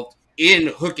involved in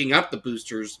hooking up the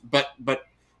boosters, but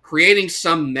creating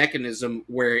some mechanism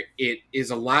where it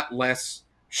is a lot less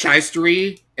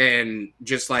shystery and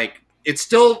just like, it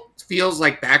still feels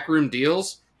like backroom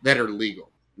deals that are legal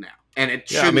now. And it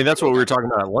that's what we were talking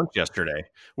about at lunch yesterday.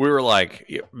 We were like,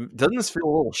 doesn't this feel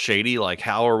a little shady? Like,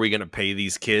 how are we going to pay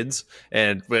these kids?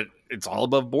 But it's all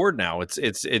above board now. It's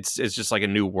just like a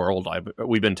new world.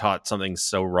 We've been taught something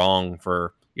so wrong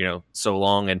for so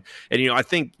long. And I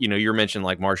think you're mentioning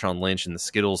like Marshawn Lynch and the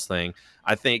Skittles thing.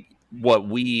 I think what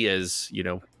we as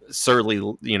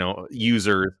surly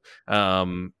users,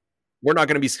 we're not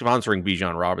going to be sponsoring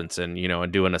Bijan Robinson,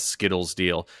 and doing a Skittles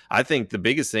deal. I think the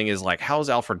biggest thing is like, how's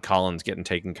Alfred Collins getting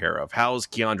taken care of? How's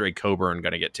Keandre Coburn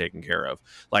going to get taken care of?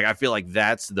 Like, I feel like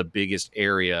that's the biggest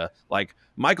area. Like,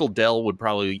 Michael Dell would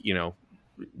probably,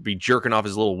 be jerking off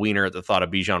his little wiener at the thought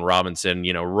of Bijan Robinson,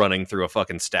 running through a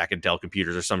fucking stack of Dell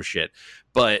computers or some shit.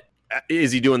 But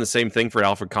is he doing the same thing for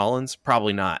Alfred Collins?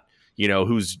 Probably not.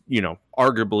 Who's,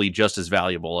 arguably just as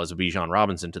valuable as a Bijan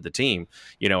Robinson to the team.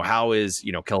 How is,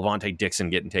 Kelvontae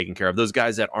Dixon getting taken care of? Those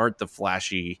guys that aren't the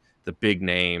flashy, the big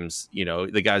names,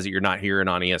 the guys that you're not hearing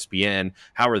on ESPN,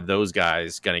 how are those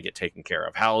guys going to get taken care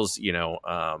of? How's,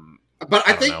 but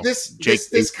I think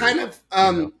this kind of,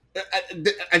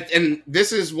 and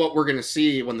this is what we're going to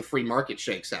see when the free market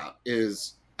shakes out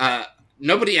is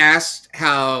nobody asked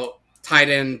how tight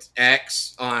end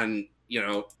X on,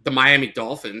 the Miami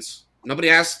Dolphins.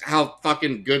 Nobody asked how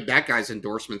fucking good that guy's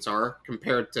endorsements are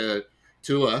compared to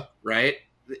Tua, right?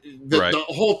 The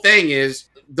whole thing is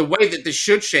the way that this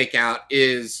should shake out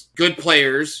is good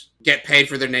players get paid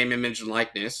for their name, image, and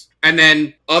likeness. And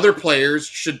then other players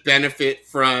should benefit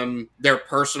from their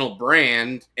personal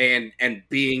brand and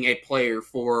being a player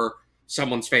for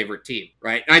someone's favorite team,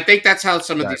 right? And I think that's how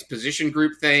some of these position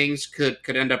group things could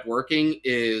end up working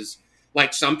is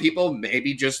like some people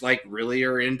maybe just like really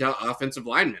are into offensive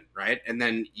linemen, right? And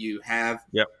then you have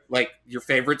like your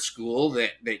favorite school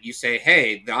that you say,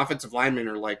 hey, the offensive linemen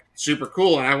are like super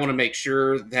cool. And I want to make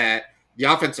sure that the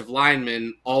offensive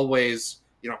linemen always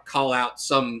call out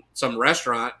some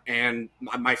restaurant and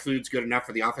my food's good enough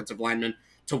for the offensive lineman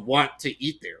to want to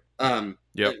eat there.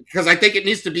 Because I think it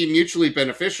needs to be mutually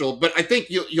beneficial. But I think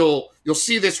you'll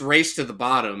see this race to the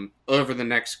bottom over the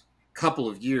next couple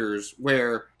of years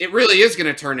where it really is going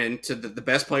to turn into the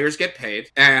best players get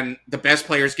paid, and the best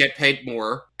players get paid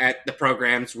more at the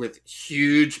programs with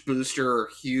huge booster or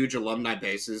huge alumni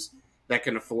bases that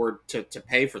can afford to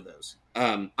pay for those.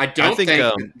 I don't think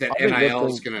that NIL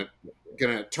is going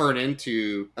to turn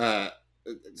into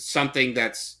something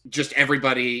that's just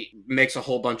everybody makes a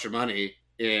whole bunch of money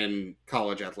in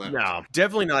college athletics. No,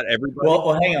 definitely not everybody.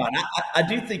 Well, hang on. I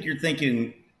do think you're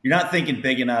not thinking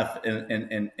big enough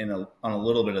on a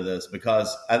little bit of this,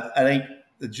 because I think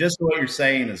just what you're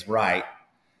saying is right.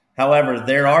 However,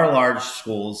 there are large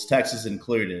schools, Texas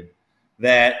included,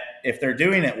 that if they're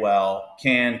doing it well,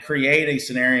 can create a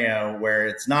scenario where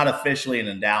it's not officially an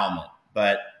endowment,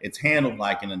 but it's handled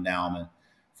like an endowment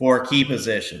for key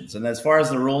positions. And as far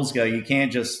as the rules go, you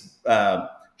can't just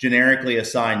generically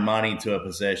assign money to a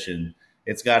position.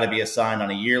 It's got to be assigned on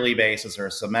a yearly basis or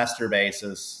a semester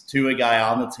basis to a guy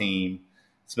on the team,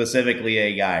 specifically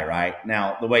a guy, right?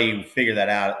 Now, the way you figure that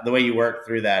out, the way you work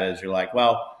through that is you're like,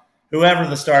 well, whoever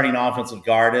the starting offensive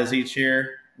guard is each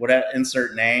year, whatever,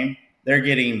 insert name, they're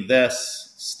getting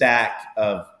this stack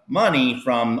of money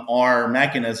from our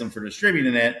mechanism for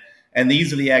distributing it. And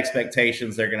these are the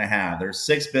expectations they're going to have. There's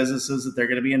 6 businesses that they're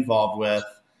going to be involved with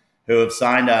who have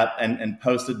signed up and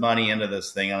posted money into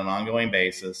this thing on an ongoing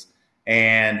basis.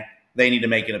 And they need to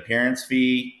make an appearance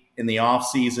fee in the off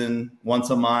season once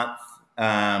a month.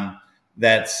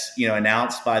 That's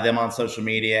announced by them on social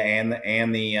media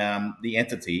and the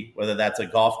entity, whether that's a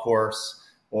golf course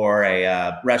or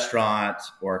a restaurant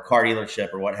or a car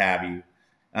dealership or what have you.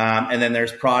 And then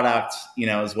there's product,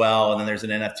 as well. And then there's an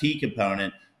NFT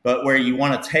component. But where you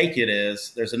want to take it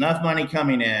is there's enough money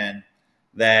coming in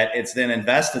that it's then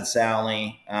invested,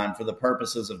 Sally, for the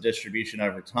purposes of distribution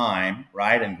over time,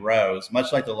 right, and grows,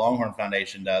 much like the Longhorn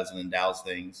Foundation does and endows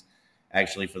things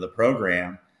actually for the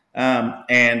program.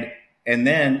 And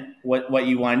then what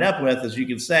you wind up with is you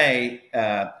can say,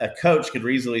 a coach could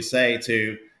reasonably say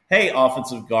to, hey,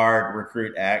 offensive guard,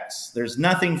 recruit X, there's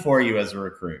nothing for you as a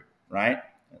recruit, right?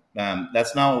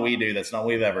 That's not what we do. That's not what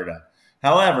we've ever done.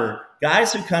 However,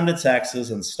 guys who come to Texas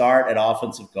and start at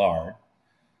offensive guard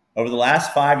over the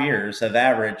last 5 years have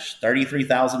averaged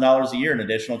 $33,000 a year in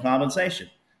additional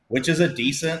compensation, which is a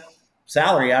decent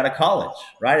salary out of college,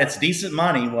 right? It's decent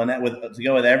money to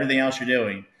go with everything else you're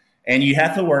doing. And you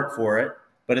have to work for it,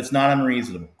 but it's not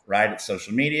unreasonable, right? It's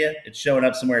social media. It's showing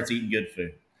up somewhere. It's eating good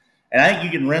food. And I think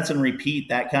you can rinse and repeat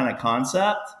that kind of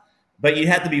concept, but you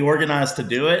have to be organized to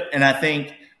do it. And I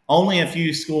think only a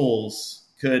few schools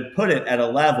could put it at a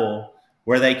level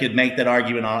where they could make that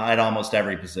argument at almost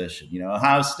every position.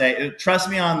 Ohio State,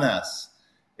 trust me on this.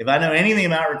 If I know anything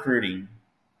about recruiting,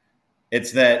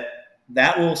 it's that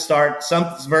will start, some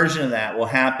version of that will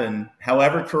happen,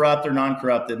 however corrupt or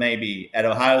non-corrupt it may be, at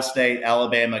Ohio State,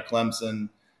 Alabama, Clemson,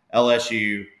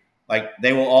 LSU. Like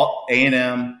they will all,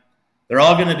 A&M, they're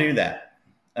all going to do that.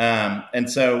 And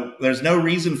so there's no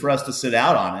reason for us to sit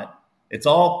out on it. It's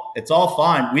all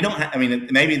fine. We don't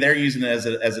maybe they're using it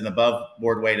as an above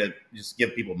board way to just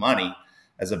give people money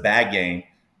as a bag game,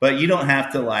 but you don't have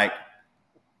to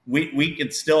we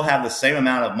could still have the same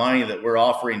amount of money that we're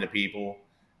offering to people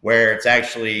where it's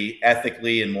actually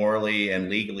ethically and morally and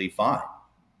legally fine,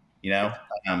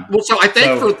 Well, so I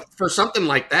think for something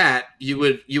like that, you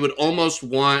would almost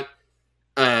want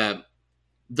the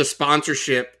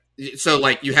sponsorship. So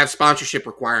you have sponsorship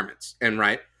requirements, and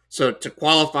right. So to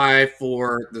qualify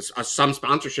for some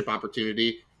sponsorship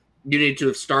opportunity, you need to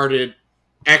have started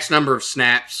X number of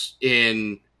snaps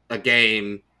in a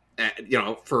game.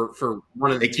 For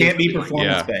one of the. It can't be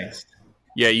performance based.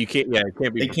 Yeah, you can't. Yeah, it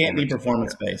can't be. It can't be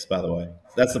performance based. By the way,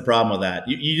 that's the problem with that.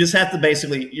 You just have to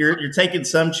basically you're taking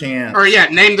some chance. Or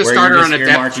name the starter on a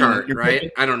depth chart,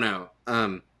 right? I don't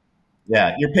know.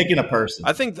 Yeah, you're picking a person.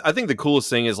 I think the coolest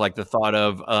thing is the thought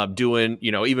of doing,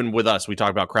 even with us, we talk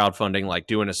about crowdfunding,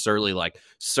 doing a Surly,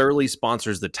 Surly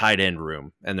sponsors the tight end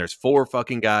room. And there's 5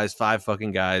 fucking guys,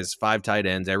 5 tight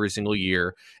ends every single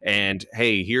year. And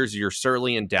hey, here's your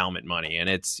Surly endowment money. And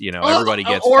it's, everybody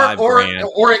gets $5,000.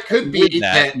 Or it could be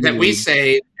that we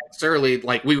say at Surly,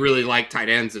 we really like tight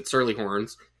ends at Surly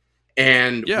Horns.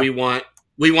 And we want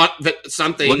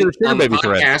something on the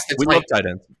podcast that's we love tight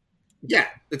ends. Yeah,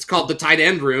 it's called the tight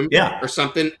end room or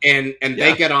something. And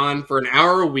they get on for an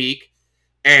hour a week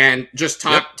and just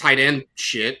talk tight end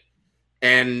shit.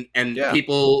 And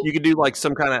people, you could do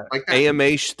some kind of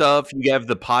AMA stuff. You have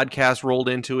the podcast rolled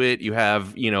into it. You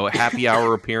have, happy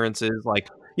hour appearances.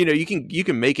 you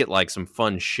can make it like some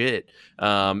fun shit.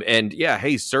 And yeah,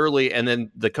 hey, Surly, and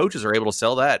then the coaches are able to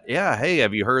sell that. Yeah, hey,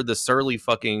 have you heard the Surly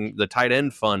the tight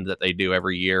end fund that they do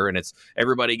every year? And it's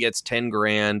everybody gets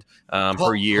 $10,000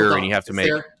 per year, and you have to make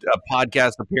a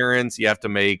podcast appearance, you have to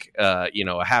make a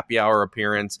happy hour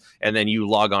appearance, and then you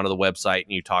log onto the website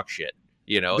and you talk shit.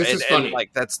 This is funny. And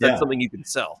like that's something you can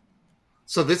sell.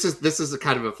 So this is a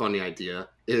kind of a funny idea.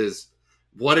 Is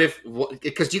what if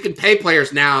because you can pay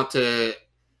players now to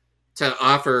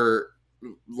offer,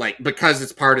 like, because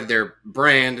it's part of their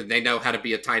brand and they know how to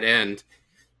be a tight end,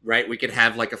 right? We could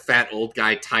have like a fat old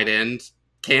guy tight end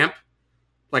camp,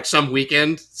 like some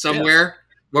weekend somewhere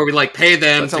where we like pay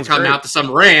them to come out to some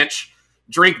ranch,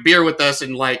 drink beer with us,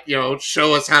 and like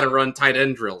show us how to run tight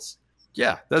end drills.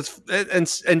 Yeah, that's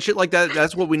and shit like that.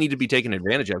 That's what we need to be taking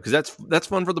advantage of, because that's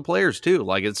fun for the players too.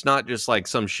 Like, it's not just like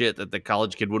some shit that the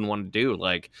college kid wouldn't want to do.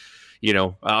 Like,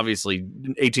 obviously,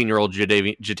 18-year-old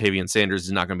Jatavian Sanders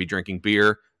is not going to be drinking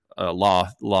beer.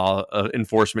 Law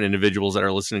enforcement individuals that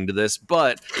are listening to this,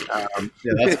 but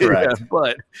that's correct.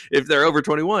 But if they're over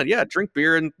 21, drink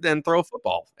beer and throw a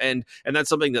football, and that's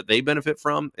something that they benefit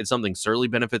from. It's something Surly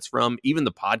benefits from. Even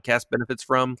the podcast benefits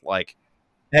from. Like,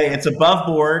 hey, it's above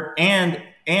board, and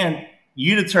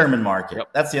you determine market.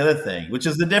 Yep. That's the other thing, which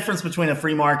is the difference between a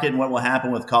free market and what will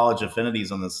happen with college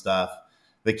affinities on this stuff.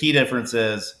 The key difference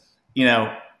is,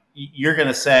 you're going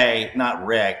to say, not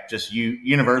Rick, just you,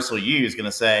 Universal U is going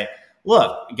to say,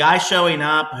 look, guy showing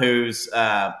up who's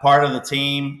part of the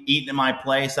team, eating at my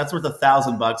place, that's worth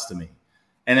 $1,000 to me.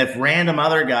 And if random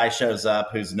other guy shows up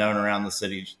who's known around the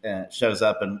city, shows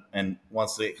up and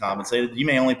wants to get compensated, you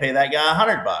may only pay that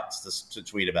guy $100 to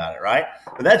tweet about it, right?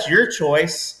 But that's your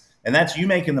choice, and that's you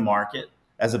making the market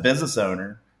as a business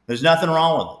owner. There's nothing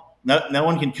wrong with it. No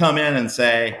one can come in and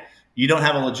say you don't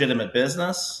have a legitimate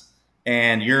business,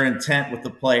 and your intent with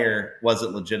the player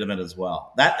wasn't legitimate as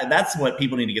well. That's what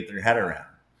people need to get their head around.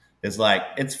 Is like,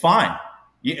 it's fine.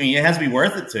 It has to be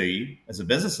worth it to you as a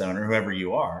business owner, whoever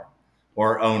you are,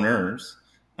 or owners.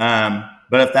 But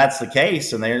if that's the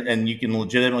case, and you can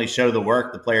legitimately show the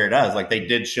work the player does, like they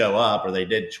did show up, or they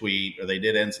did tweet, or they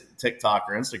did TikTok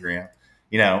or Instagram,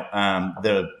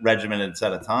 the regimented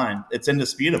set of time, it's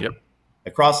indisputable. Yep.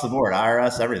 Across the board,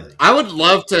 IRS, everything. I would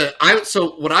love to.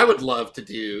 So what I would love to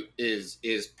do is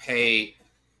pay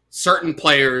certain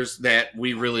players that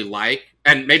we really like,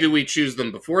 and maybe we choose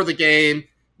them before the game,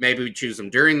 maybe we choose them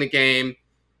during the game,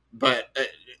 but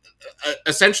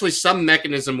essentially some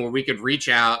mechanism where we could reach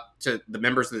out to the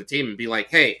members of the team and be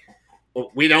like, hey,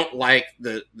 we don't like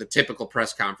the typical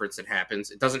press conference that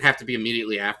happens. It doesn't have to be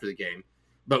immediately after the game,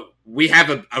 but we have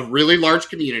a really large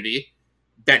community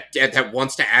that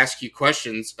wants to ask you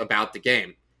questions about the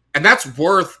game. And that's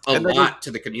worth a lot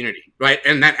to the community, right?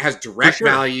 And that has direct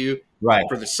value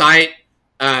for the site.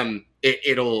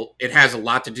 It has a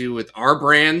lot to do with our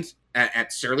brand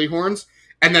at Surly Horns.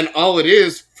 And then all it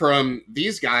is from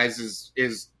these guys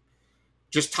is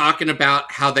just talking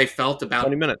about how they felt about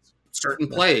 20 minutes. Certain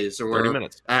plays, or 30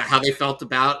 minutes. How they felt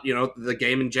about, the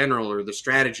game in general, or the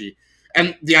strategy.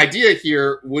 And the idea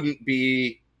here wouldn't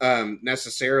be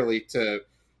necessarily to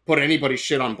put anybody's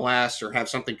shit on blast or have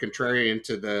something contrarian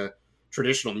to the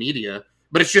traditional media,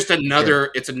 but it's just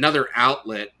it's another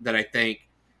outlet that I think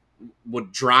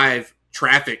would drive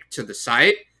traffic to the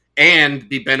site and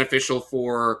be beneficial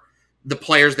for the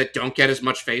players that don't get as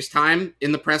much face time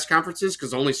in the press conferences,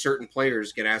 because only certain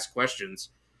players get asked questions.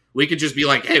 We could just be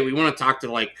like, hey, we want to talk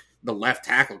to like the left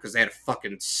tackle because they had a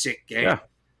fucking sick game. Yeah.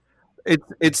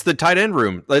 It's the tight end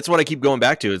room. That's what I keep going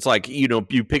back to. It's like, you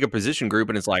pick a position group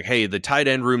and it's like, hey, the tight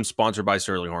end room sponsored by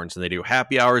Surly Horns, and they do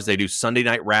happy hours. They do Sunday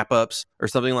night wrap ups or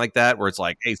something like that, where it's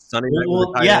like, hey, Sunday night.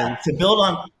 Well, yeah. To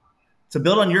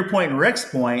build on your point and Rick's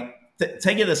point,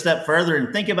 take it a step further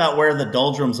and think about where the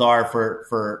doldrums are for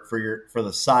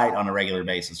the site on a regular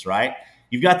basis, right?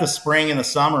 You've got the spring and the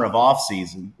summer of off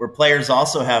season where players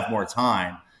also have more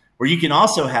time, where you can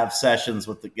also have sessions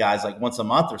with the guys like once a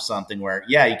month or something where,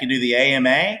 you can do the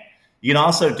AMA. You can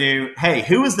also do, hey,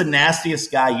 who was the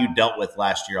nastiest guy you dealt with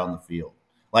last year on the field?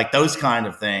 Like those kind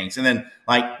of things. And then,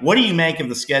 like, what do you make of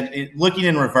the schedule? Looking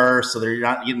in reverse so that you're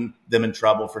not getting them in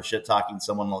trouble for shit talking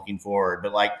someone looking forward.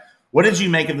 But, like, what did you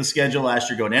make of the schedule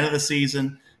last year going into the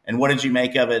season? And what did you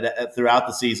make of it throughout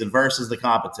the season versus the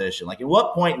competition? Like, at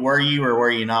what point were you or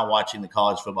were you not watching the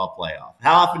college football playoff?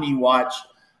 How often do you watch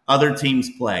other teams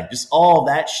play? Just all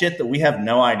that shit that we have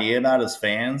no idea about as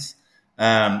fans,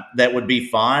 that would be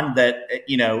fun, that,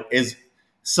 is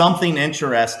something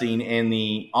interesting in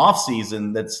the off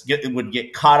season would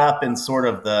get caught up in sort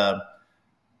of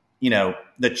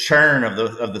the churn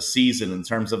of the season in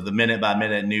terms of the minute by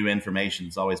minute new information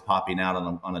is always popping out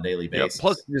on a daily basis.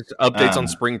 Plus, just updates on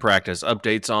spring practice,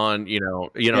 updates on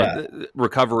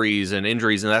recoveries and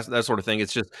injuries and that sort of thing.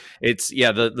 It's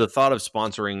the thought of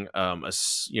sponsoring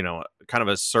kind of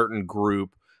a certain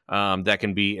group that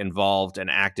can be involved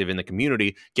and active in the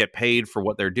community, get paid for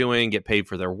what they're doing, get paid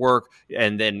for their work,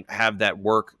 and then have that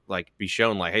work like be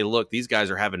shown like, hey, look, these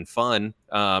guys are having fun,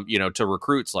 to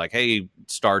recruits like, hey,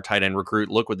 star tight end recruit,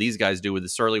 look what these guys do with the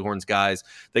Surly Horns guys.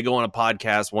 They go on a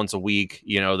podcast once a week,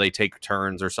 they take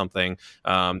turns or something.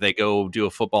 They go do a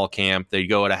football camp, they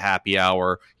go at a happy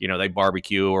hour, they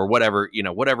barbecue or whatever,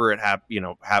 whatever it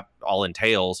all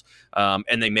entails.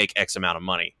 And they make X amount of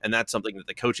money. And that's something that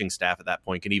the coaching staff at that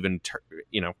point can even,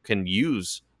 can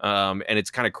use. And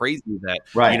it's kind of crazy that,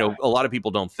 a lot of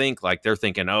people don't think like they're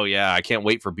thinking, oh yeah, I can't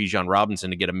wait for Bijan Robinson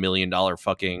to get $1 million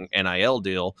fucking NIL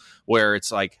deal, where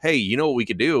it's like, hey, what we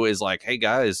could do is like, hey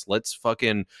guys,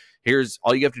 here's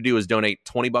all you have to do is donate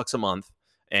 $20 a month.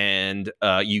 And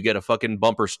you get a fucking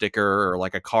bumper sticker or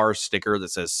like a car sticker that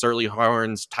says Surly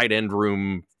Horns tight end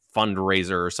room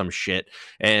fundraiser or some shit,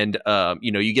 and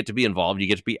you get to be involved, you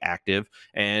get to be active,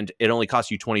 and it only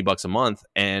costs you $20 a month,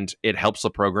 and it helps the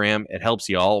program, it helps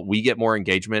y'all, we get more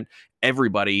engagement,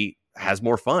 everybody has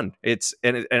more fun.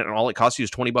 And all it costs you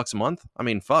is $20 a month. I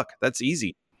mean, fuck, that's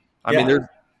easy. I mean, there's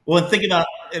well, think about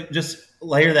it, just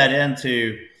layer that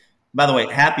into, by the way,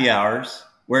 happy hours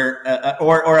where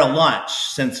or a lunch,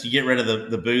 since you get rid of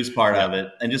the booze part of it,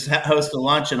 and just host a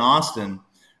lunch in Austin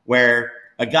where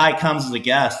a guy comes as a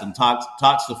guest and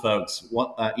talks to folks,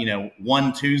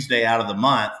 one Tuesday out of the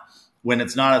month when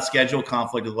it's not a schedule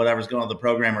conflict with whatever's going on with the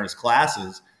program or his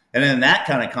classes. And then in that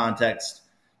kind of context,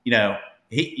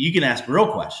 you can ask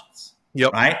real questions,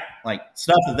 right? Like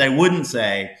stuff that they wouldn't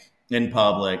say in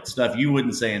public, stuff you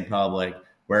wouldn't say in public,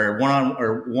 where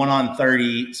one on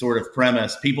 30 sort of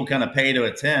premise, people kind of pay to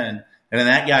attend, and then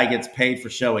that guy gets paid for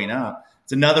showing up.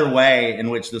 It's another way in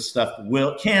which this stuff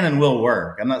can and will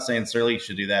work. I'm not saying Surly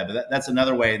should do that, but that's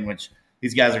another way in which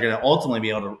these guys are going to ultimately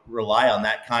be able to rely on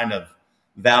that kind of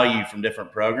value from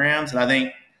different programs. And I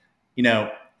think,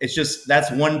 it's just, that's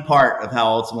one part of how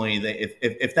ultimately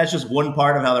if that's just one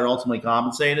part of how they're ultimately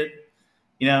compensated,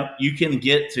 you can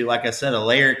get to, like I said, a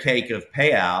layer cake of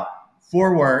payout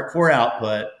for work, for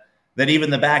output, that even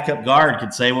the backup guard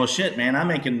could say, well, shit, man, I'm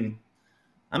making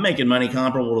money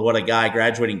comparable to what a guy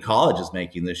graduating college is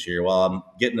making this year while I'm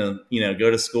getting to, go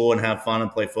to school and have fun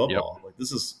and play football. Like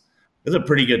this is a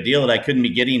pretty good deal that I couldn't be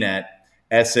getting at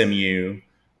SMU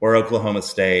or Oklahoma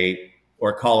State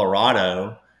or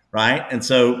Colorado, right? And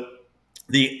so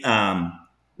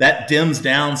that dims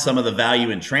down some of the value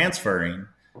in transferring.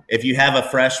 If you have a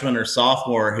freshman or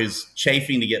sophomore who's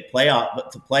chafing to get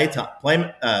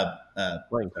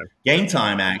game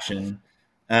time action,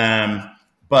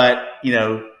 but,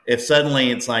 if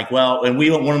suddenly it's like, well, and we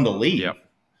don't want them to leave,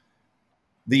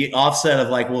 the offset of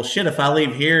like, well, shit, if I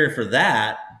leave here for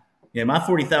that, my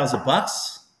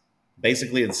 $40,000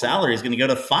 basically in salary is going to go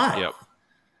to $5,000.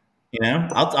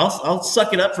 I'll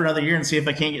suck it up for another year and see if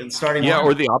I can't get starting. Yeah,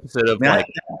 or the opposite of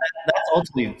that's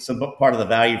ultimately some part of the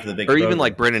value for the big. Or even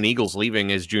like Brennan Eagles leaving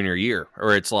his junior year,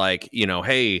 or it's like,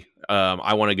 hey,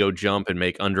 I want to go jump and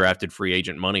make undrafted free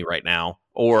agent money right now,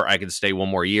 or I could stay one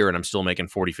more year and I'm still making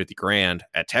 40, 50 grand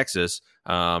at Texas,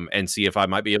 and see if I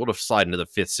might be able to slide into the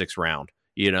 5th, 6th round.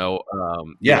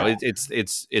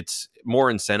 It's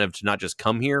more incentive to not just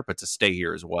come here, but to stay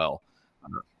here as well.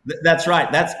 That's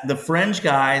right. That's the fringe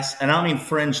guys. And I don't mean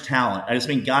fringe talent. I just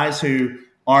mean guys who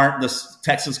aren't the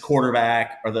Texas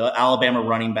quarterback or the Alabama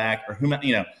running back or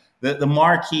the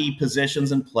marquee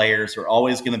positions and players are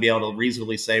always going to be able to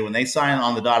reasonably say when they sign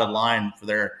on the dotted line for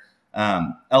their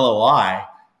LOI,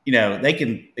 they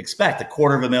can expect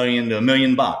 $250,000 to $1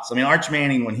 million. I mean, Arch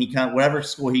Manning, when he comes, whatever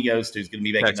school he goes to, is going to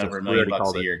be making Texas, over $1 million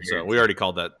a year. So we already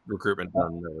called that recruitment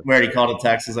done. We already called it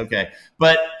Texas. Okay.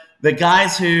 But the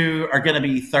guys who are going to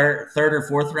be third or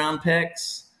fourth round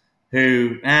picks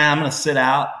who, I'm going to sit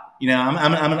out, I'm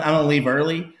going to leave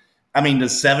early. I mean,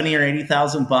 does $70,000 or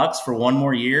 $80,000 for one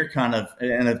more year kind of,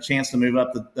 and a chance to move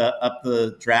up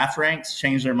the draft ranks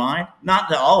change their mind? Not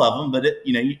to all of them, but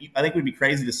I think we'd be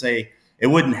crazy to say it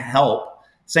wouldn't help.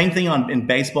 Same thing in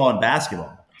baseball and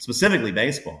basketball, specifically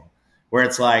baseball, where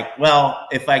it's like, well,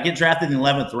 if I get drafted in the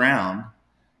 11th round,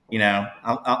 I'm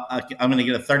going to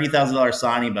get a $30,000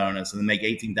 signing bonus and then make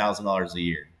 $18,000 a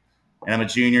year. And I'm a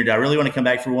junior. Do I really want to come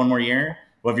back for one more year?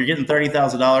 Well, if you're getting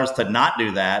 $30,000 to not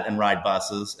do that and ride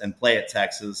buses and play at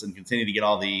Texas and continue to get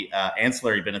all the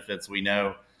ancillary benefits we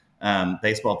know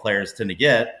baseball players tend to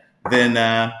get, then,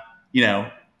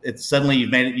 it's suddenly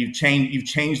you've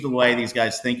changed the way these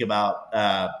guys think about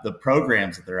the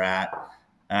programs that they're at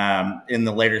in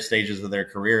the later stages of their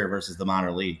career versus the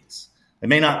minor leagues. It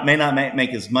may not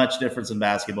make as much difference in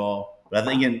basketball, but I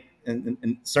think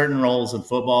in certain roles in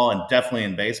football and definitely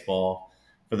in baseball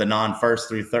for the non-first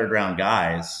through third round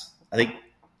guys, I think,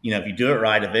 if you do it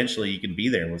right, eventually you can be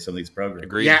there with some of these programs.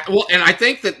 Agreed. Yeah, well, and I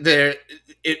think that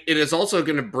it is also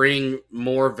going to bring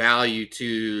more value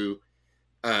to,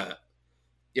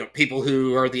 people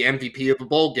who are the MVP of a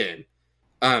bowl game,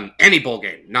 any bowl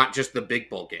game, not just the big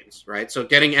bowl games, right? So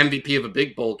getting MVP of a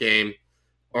big bowl game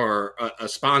or a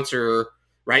sponsor,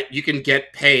 right? You can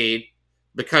get paid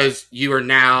because you can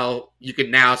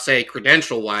now say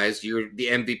credential wise, you're the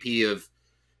MVP of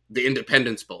the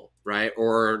Independence Bowl, right?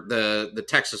 Or the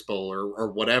Texas Bowl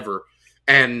or whatever.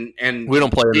 And we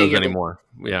don't play those anymore.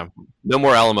 Yeah. No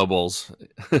more Alamo Bowls.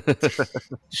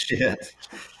 Shit.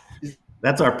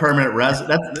 That's our permanent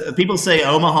resident. People say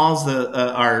Omaha's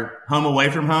our home away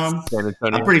from home. San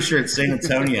Antonio. I'm pretty sure it's San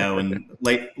Antonio in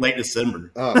late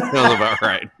December. Oh, that's about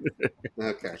right.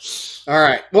 Okay. All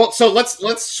right. Well, so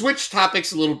let's switch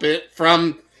topics a little bit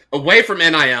away from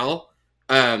NIL.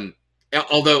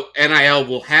 Although NIL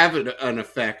will have an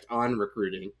effect on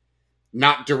recruiting,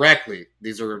 not directly.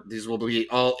 These will be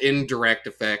all indirect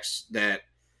effects that,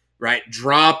 right,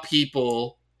 draw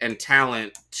people and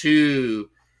talent to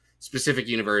specific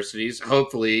universities,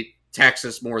 hopefully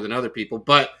Texas more than other people.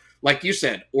 But like you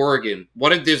said, Oregon, what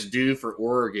did this do for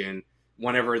Oregon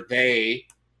whenever they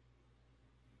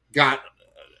got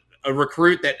a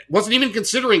recruit that wasn't even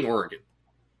considering Oregon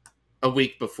a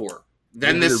week before?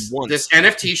 Then this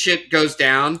NFT shit goes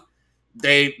down.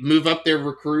 They move up their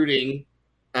recruiting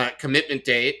commitment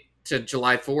date to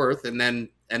July 4th, and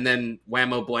then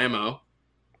whammo blammo,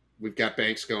 we've got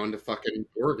Banks going to fucking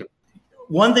Oregon.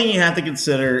 One thing you have to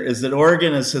consider is that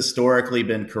Oregon has historically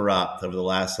been corrupt over the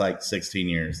last 16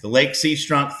 years. The Lake C.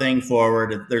 Strunk thing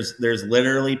forward, there's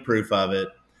literally proof of it.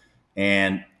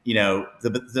 And,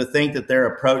 to think that their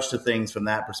approach to things from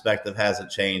that perspective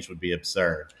hasn't changed would be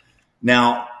absurd.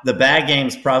 Now, the bag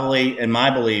game's probably, in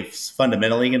my beliefs,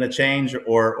 fundamentally going to change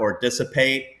or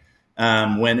dissipate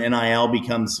when NIL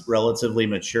becomes relatively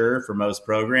mature for most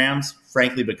programs,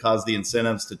 frankly, because the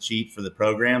incentives to cheat for the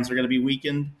programs are going to be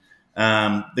weakened.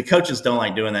 The coaches don't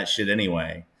like doing that shit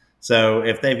anyway. So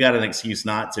if they've got an excuse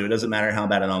not to, it doesn't matter how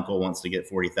bad an uncle wants to get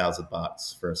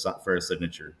 $40,000 for a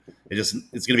signature. It's going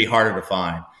to be harder to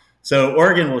find. So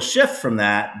Oregon will shift from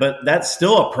that, but that's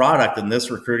still a product in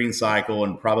this recruiting cycle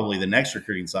and probably the next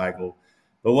recruiting cycle.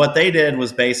 But what they did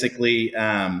was basically,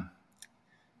 they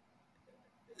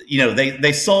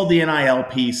sold the NIL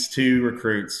piece to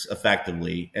recruits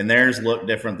effectively, and theirs looked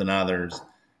different than others.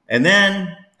 And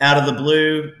then out of the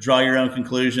blue, draw your own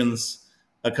conclusions.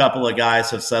 A couple of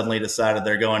guys have suddenly decided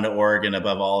they're going to Oregon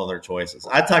above all other choices.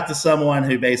 I talked to someone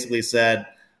who basically said,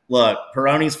 look,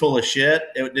 Peroni's full of shit.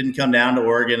 It didn't come down to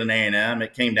Oregon and A&M.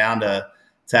 It came down to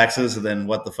Texas, and then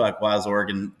what the fuck was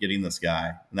Oregon getting this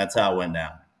guy? And that's how it went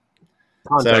down.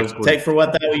 So take for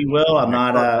what that you will. I'm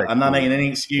not making any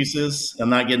excuses. I'm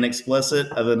not getting explicit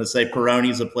other than to say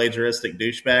Peroni's a plagiaristic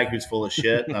douchebag who's full of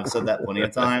shit. And I've said that plenty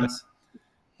of times.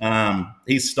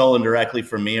 He's stolen directly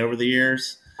from me over the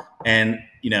years. And,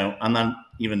 I'm not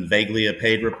even vaguely a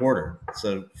paid reporter.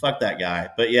 So fuck that guy.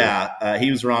 But yeah, he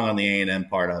was wrong on the A&M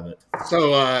part of it.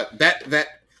 So that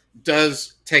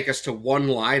does take us to one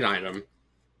line item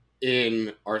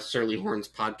in our Surly Horns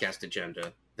podcast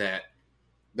agenda, that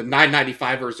the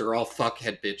 995ers are all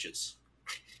fuckhead bitches.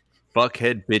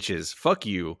 Fuckhead bitches. Fuck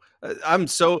you. I'm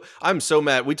so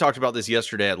mad. We talked about this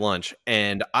yesterday at lunch,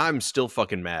 and I'm still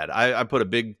fucking mad. I put a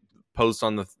big post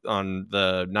on the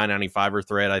 995er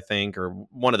thread, I think, or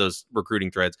one of those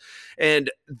recruiting threads, and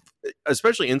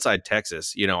especially inside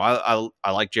Texas,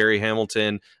 I like Jerry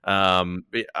Hamilton. I'm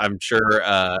sure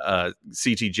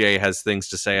CTJ has things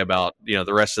to say about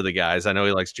the rest of the guys. I know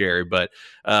he likes Jerry, but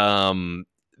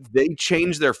they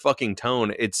changed their fucking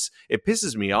tone. It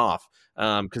pisses me off.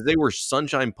 Because they were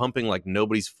sunshine pumping like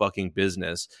nobody's fucking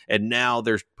business, and now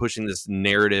they're pushing this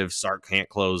narrative: Sark can't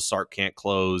close.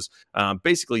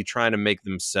 Basically, trying to make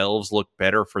themselves look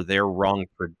better for their wrong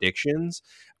predictions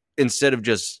instead of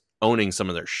just owning some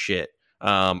of their shit.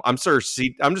 I'm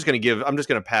just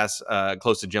gonna pass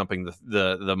close to jumping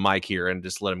the mic here and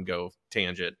just let him go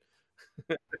tangent.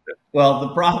 Well,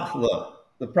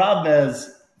 the problem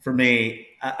is for me.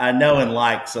 I know and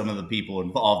like some of the people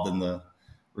involved in the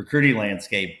recruiting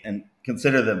landscape and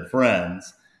consider them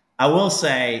friends. I will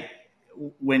say,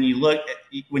 when you look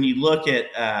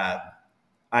at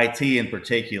IT in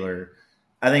particular,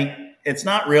 I think it's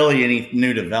not really any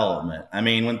new development. I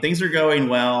mean, when things are going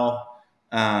well,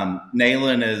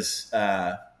 Nayland is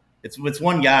it's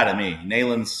one guy to me.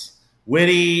 Nayland's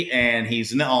witty and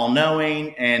he's all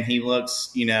knowing, and he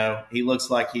looks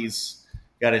like he's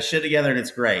got his shit together, and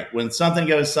it's great. When something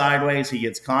goes sideways, he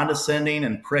gets condescending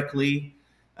and prickly.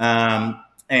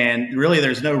 And really,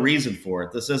 there's no reason for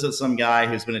it. This isn't some guy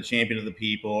who's been a champion of the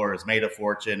people or has made a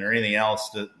fortune or anything else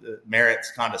that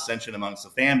merits condescension amongst the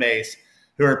fan base,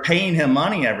 who are paying him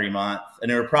money every month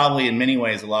and who are probably in many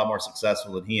ways a lot more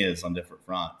successful than he is on different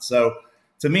fronts. So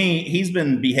to me, he's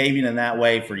been behaving in that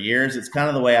way for years. It's kind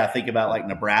of the way I think about like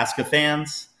Nebraska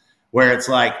fans, where it's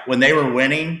like when they were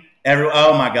winning,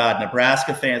 oh my God,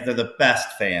 Nebraska fans, they're the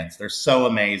best fans. They're so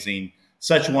amazing,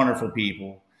 such wonderful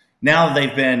people. Now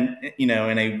they've been, in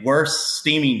a worse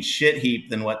steaming shit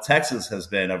heap than what Texas has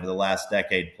been over the last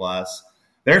decade plus.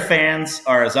 Their fans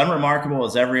are as unremarkable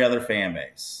as every other fan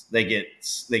base. They get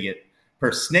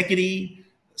persnickety,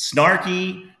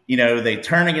 snarky. They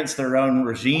turn against their own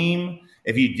regime.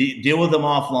 If you deal with them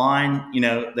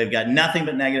offline, they've got nothing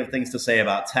but negative things to say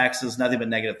about Texas, nothing but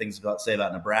negative things to say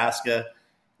about Nebraska.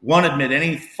 Won't admit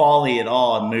any folly at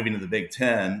all in moving to the Big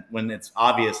Ten when it's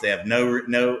obvious they have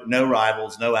no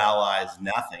rivals, no allies,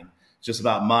 nothing. It's just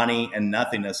about money and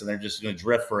nothingness, and they're just going to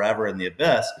drift forever in the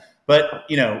abyss. But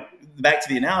back to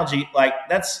the analogy, like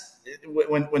that's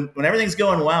when everything's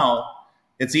going well,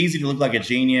 it's easy to look like a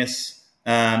genius,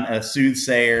 a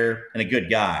soothsayer, and a good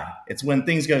guy. It's when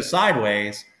things go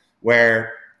sideways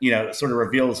where it sort of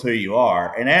reveals who you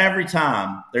are. And every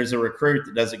time there's a recruit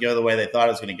that doesn't go the way they thought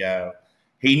it was going to go.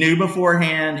 He knew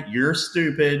beforehand, you're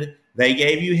stupid. They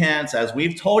gave you hints. As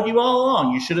we've told you all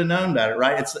along, you should have known better,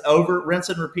 right? It's over, rinse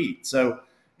and repeat. So,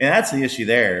 and that's the issue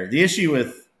there. The issue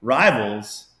with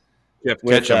rivals. Jeff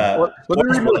Ketchum. Let me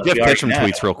read more Jeff Ketchum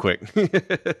tweets real quick.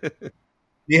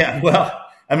 Yeah, well,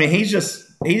 I mean, he's just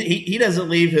he doesn't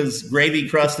leave his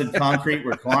gravy-crusted concrete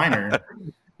recliner,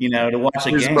 to watch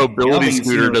a game. His mobility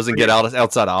scooter doesn't get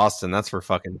outside of Austin. That's for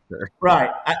fucking sure.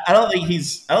 Right. I don't think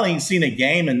he's seen a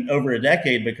game in over a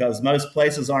decade because most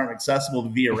places aren't accessible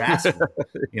via Rascal.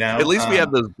 At least we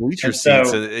have those bleacher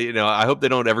seats. I hope they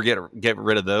don't ever get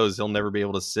rid of those. He'll never be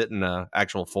able to sit in an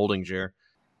actual folding chair.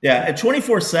 Yeah, at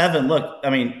 24/7. Look, I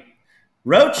mean,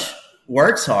 Roach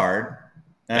works hard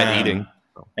at eating,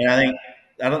 and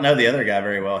I don't know the other guy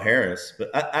very well, Harris,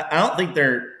 but I don't think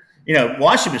they're.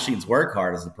 Washing machines work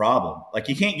hard is the problem. Like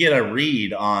you can't get a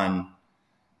read on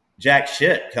jack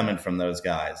shit coming from those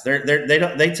guys.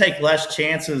 They take less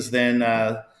chances than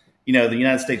the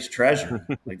United States Treasury.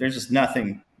 Like there's just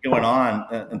nothing going on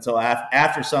until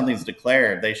after something's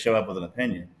declared, they show up with an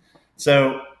opinion.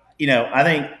 So I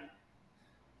think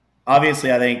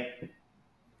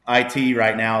IT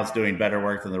right now is doing better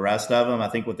work than the rest of them. I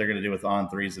think what they're going to do with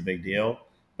On3 is a big deal.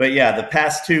 But yeah, the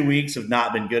past 2 weeks have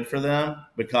not been good for them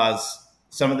because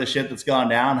some of the shit that's gone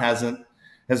down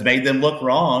has made them look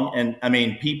wrong. And I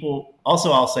mean,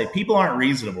 I'll say people aren't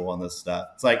reasonable on this stuff.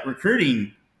 It's like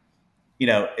recruiting,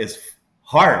 is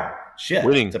hard shit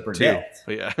to predict.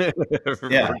 Yeah.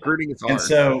 Yeah. Recruiting is hard. And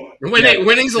so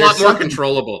winning's a lot more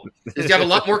controllable. He's got a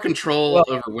lot more control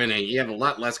over winning. You have a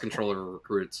lot less control over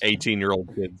recruits.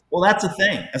 18-year-old kids. Well, that's the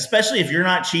thing, especially if you're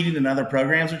not cheating and other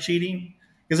programs are cheating.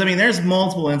 Because, I mean, there's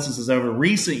multiple instances over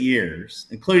recent years,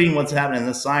 including what's happening in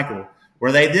this cycle,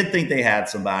 where they did think they had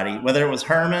somebody, whether it was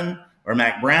Herman or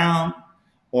Mac Brown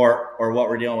or what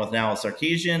we're dealing with now with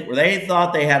Sarkisian, where they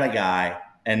thought they had a guy,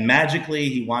 and magically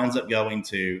he winds up going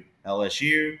to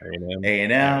LSU,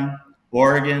 A&M,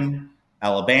 Oregon,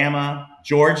 Alabama,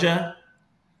 Georgia.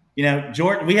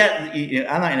 Georgia. We had.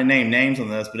 I'm not going to name names on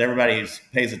this, but everybody who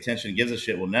pays attention and gives a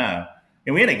shit will know.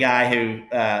 And we had a guy who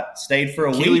stayed for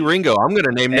a week. Keely Ringo. I'm going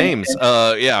to name names. We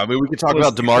could talk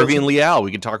about DeMarvian Leal. We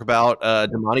could talk about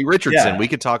Damani Richardson. Yeah. We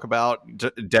could talk about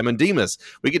Demon Demas.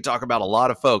 We could talk about a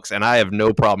lot of folks, and I have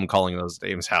no problem calling those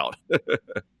names out.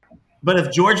 But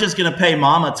if Georgia's going to pay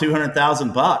Mama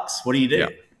 $200,000, what do? Yeah.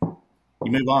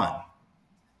 You move on.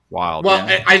 Wild. Well,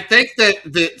 man. I think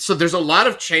that so there's a lot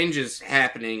of changes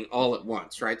happening all at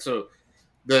once, right? So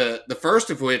the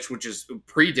first of which is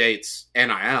predates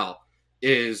NIL,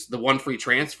 is the one free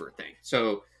transfer thing.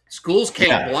 So schools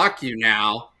can't block you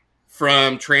now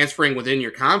from transferring within your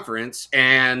conference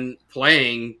and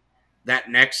playing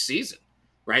that next season,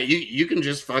 right? You can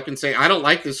just fucking say, I don't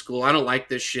like this school. I don't like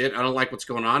this shit. I don't like what's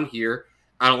going on here.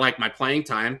 I don't like my playing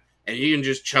time. And you can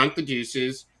just chunk the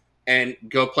deuces and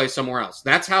go play somewhere else.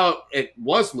 That's how it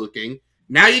was looking.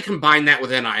 Now you combine that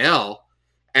with NIL,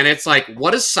 and it's like,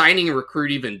 what does signing a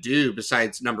recruit even do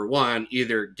besides, number one,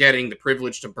 either getting the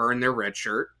privilege to burn their red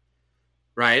shirt,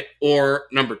 right? Or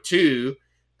number two,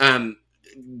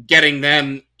 getting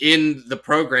them in the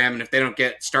program, and if they don't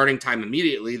get starting time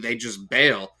immediately, they just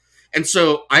bail. And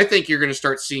so I think you're going to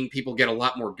start seeing people get a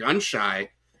lot more gun shy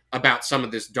about some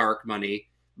of this dark money,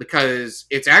 because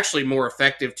it's actually more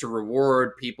effective to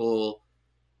reward people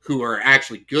who are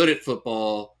actually good at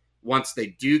football once they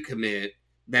do commit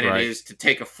than it is to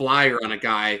take a flyer on a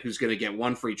guy who's going to get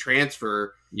one free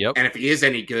transfer. Yep. And if he is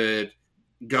any good,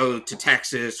 go to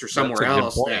Texas or somewhere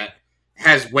else that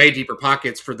has way deeper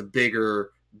pockets for the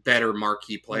bigger, better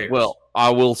marquee players. Well, I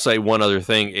will say one other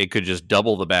thing. It could just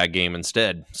double the bag game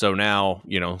instead. So now,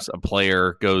 a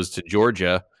player goes to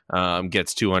Georgia,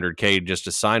 gets $200K just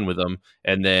to sign with them.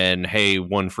 And then, hey,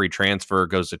 one free transfer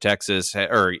goes to Texas,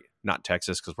 or not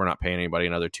Texas, because we're not paying anybody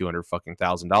another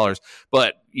 $200,000.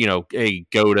 But, hey,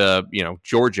 go to,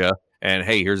 Georgia, and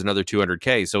hey, here's another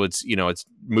 $200K. So it's, it's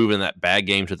moving that bag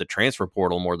game to the transfer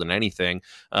portal more than anything.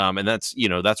 And that's,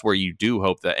 that's where you do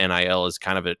hope that NIL is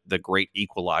kind of the great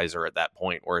equalizer at that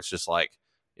point, where it's just like,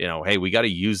 hey, we got to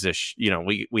use this,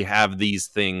 we have these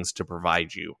things to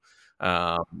provide you.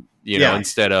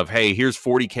 Instead of, hey, here's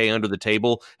 $40K under the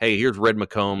table. Hey, here's Red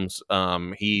McCombs.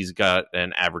 He's got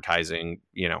an advertising,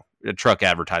 a truck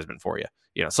advertisement for you,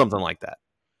 something like that.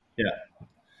 Yeah.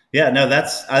 Yeah, no,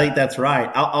 I think that's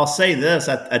right. I'll say this.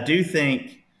 I do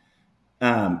think,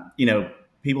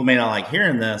 people may not like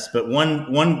hearing this, but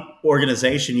one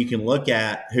organization you can look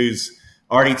at who's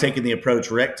already taken the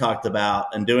approach Rick talked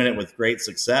about and doing it with great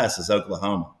success is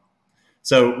Oklahoma.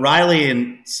 So Riley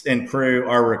and crew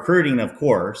are recruiting, of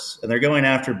course, and they're going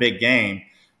after big game,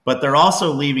 but they're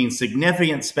also leaving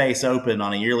significant space open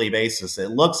on a yearly basis,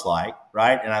 it looks like,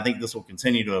 right? And I think this will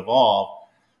continue to evolve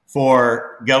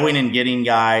for going and getting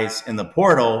guys in the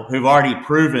portal who've already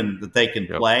proven that they can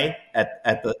play at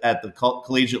the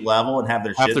collegiate level and have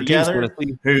their shit together,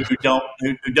 who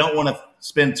don't want to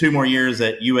spend 2 more years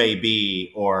at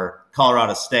UAB or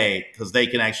Colorado State because they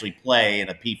can actually play in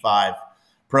a P5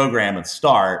 program and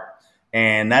start.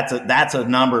 And that's a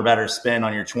number better spend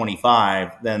on your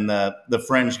 25 than the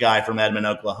fringe guy from Edmond,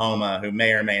 Oklahoma, who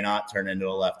may or may not turn into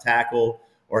a left tackle,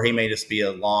 or he may just be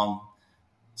a long,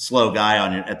 slow guy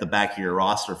at the back of your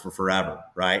roster for forever,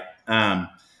 right?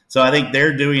 So I think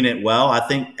they're doing it well. I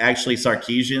think actually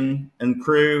Sarkisian and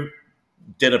crew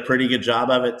did a pretty good job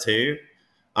of it too.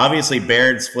 Obviously,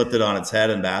 Baird's flipped it on its head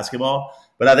in basketball,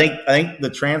 but I think the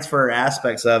transfer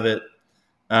aspects of it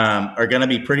are going to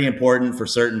be pretty important for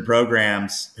certain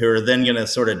programs who are then going to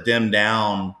sort of dim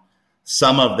down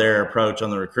some of their approach on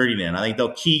the recruiting end. I think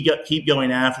they'll keep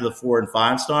going after the 4 and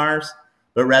 5 stars,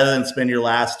 but rather than spend your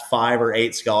last 5 or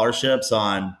 8 scholarships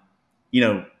on,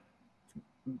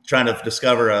 trying to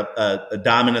discover a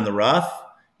diamond in the rough,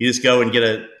 you just go and get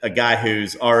a guy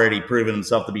who's already proven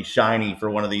himself to be shiny for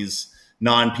one of these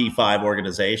non-P5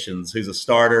 organizations, who's a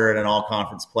starter and an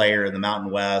all-conference player in the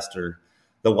Mountain West or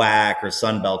the WAC or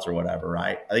Sun Belt or whatever,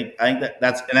 right? I think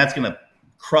that's going to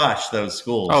crush those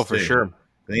schools. Oh, for sure.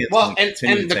 Well, and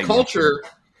the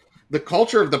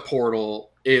culture of the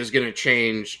portal is going to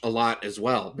change a lot as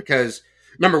well, because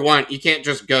number one, you can't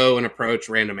just go and approach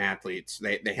random athletes.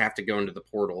 They have to go into the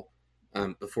portal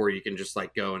before you can just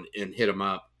like go and hit them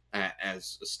up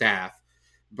as a staff.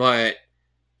 But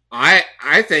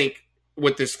I think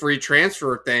with this free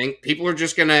transfer thing, people are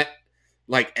just going to,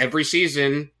 like, every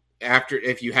season,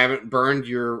 if you haven't burned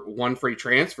your one free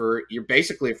transfer, you're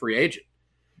basically a free agent.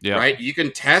 Yeah. Right? You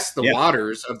can test the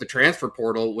waters of the transfer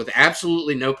portal with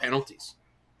absolutely no penalties.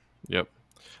 Yep.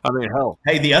 I mean, hell.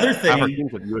 Hey, the other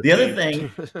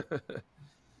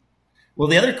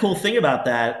cool thing about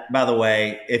that, by the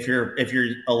way, if you're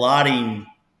allotting,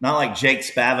 not like Jake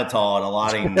Spavital and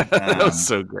allotting that was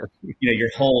so good. Your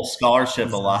whole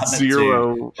scholarship allotment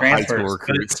 0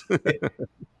 transfers.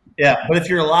 Yeah, but if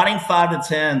you're allotting 5 to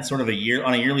 10 sort of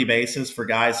on a yearly basis for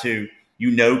guys who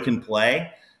can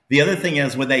play, the other thing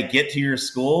is when they get to your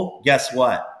school, guess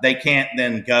what? They can't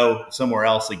then go somewhere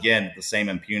else again with the same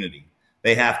impunity.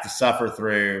 They have to suffer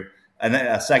through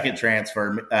a second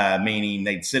transfer, meaning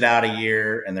they'd sit out a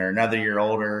year and they're another year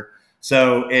older.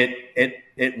 So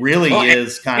it really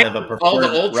is kind of a preferred. All the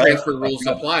old transfer rules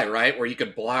apply, right? Where you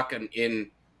could block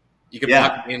in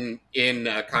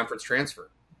conference transfer.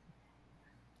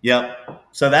 Yep.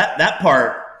 So that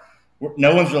part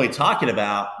no one's really talking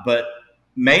about, but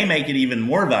may make it even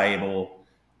more valuable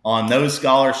on those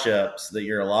scholarships that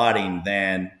you're allotting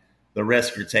than the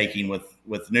risk you're taking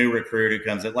with new recruit who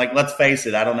comes in. Like, let's face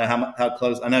it, I don't know how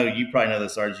close. I know you probably know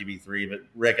this RGB3, but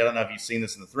Rick, I don't know if you've seen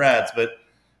this in the threads, but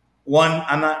one,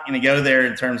 I'm not going to go there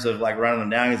in terms of like running them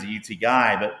down as a UT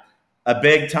guy, but a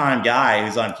big time guy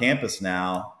who's on campus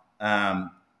now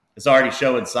is already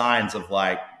showing signs of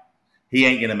like, he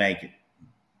ain't going to make it.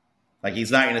 Like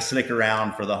he's not going to stick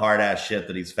around for the hard ass shit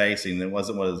that he's facing. That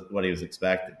wasn't what he was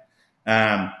expecting.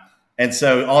 And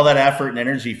so all that effort and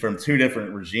energy from two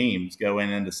different regimes going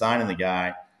into signing the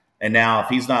guy. And now if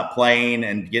he's not playing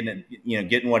and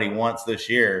getting what he wants this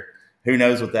year, who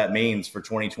knows what that means for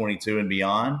 2022 and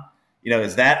beyond? And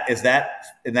if that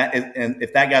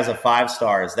guy's a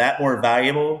 5-star, is that more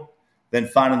valuable than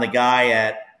finding the guy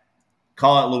at,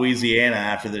 call it Louisiana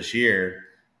after this year,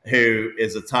 who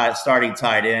is a starting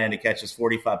tight end, who catches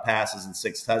 45 passes and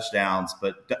 6 touchdowns,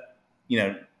 but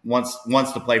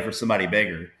wants to play for somebody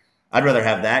bigger? I'd rather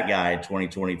have that guy in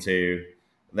 2022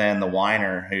 than the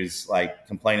whiner who's like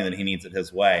complaining that he needs it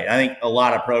his way. And I think a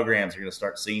lot of programs are going to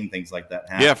start seeing things like that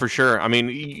happen. Yeah, for sure. I mean,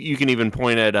 you can even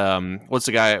point at what's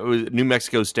the guy? New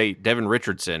Mexico State, Devin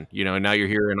Richardson. And now you're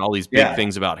hearing all these big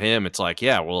things about him. It's like,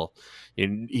 yeah, well,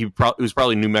 he was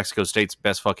probably New Mexico State's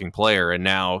best fucking player, and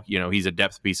now he's a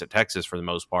depth piece at Texas for the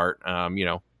most part.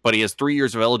 But he has 3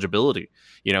 years of eligibility.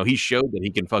 He showed that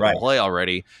he can fucking play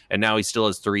already, and now he still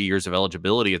has 3 years of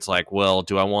eligibility. It's like, well,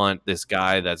 do I want this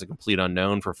guy that's a complete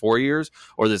unknown for 4 years,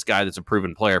 or this guy that's a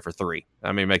proven player for 3?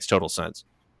 I mean, it makes total sense.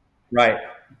 Right.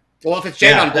 Well, if it's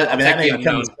Jalen Blue, that may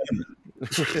become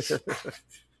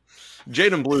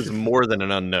Jaden Blue is more than an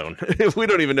unknown. We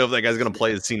don't even know if that guy's going to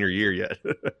play his senior year yet.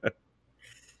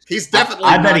 He's definitely.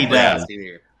 I bet he does.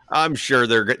 I'm sure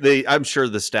I'm sure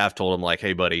the staff told him, like,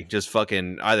 hey, buddy, just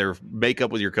fucking either make up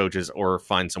with your coaches or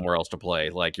find somewhere else to play.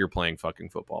 Like, you're playing fucking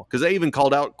football. Because they even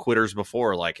called out quitters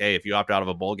before. Like, hey, if you opt out of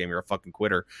a bowl game, you're a fucking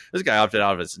quitter. This guy opted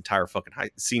out of his entire fucking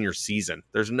senior season.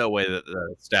 There's no way that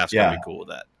the staff's going to be cool with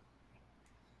that.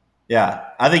 Yeah.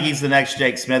 I think he's the next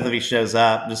Jake Smith if he shows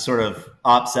up. Just sort of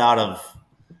opts out of,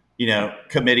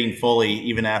 committing fully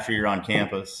even after you're on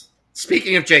campus.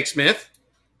 Speaking of Jake Smith,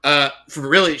 for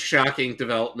really shocking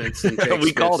developments in Jake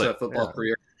Smith's football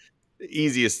career. The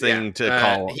easiest thing to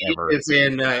call he ever. is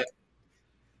in the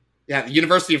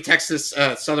University of Texas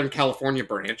Southern California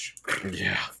branch.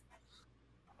 Yeah.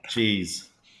 Jeez.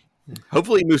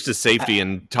 Hopefully he moves to safety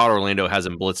and Todd Orlando has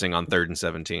him blitzing on 3rd and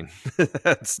 17.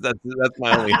 That's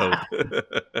my only hope.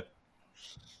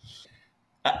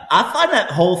 I find that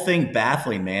whole thing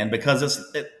baffling, man, because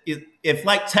if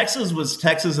like Texas was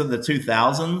Texas in the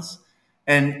 2000s,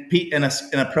 and in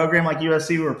a program like USC,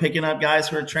 we were picking up guys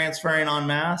who are transferring en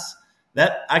masse,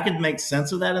 that I could make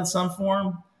sense of that in some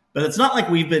form. But it's not like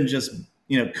we've been just,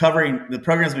 covering – the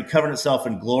program's been covering itself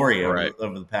in glory over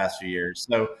the past few years.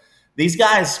 So these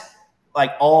guys,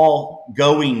 like, all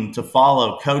going to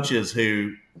follow coaches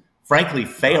who, frankly,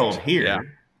 failed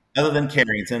here, other than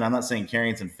Carrington. I'm not saying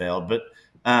Carrington failed, but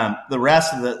the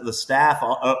rest of the staff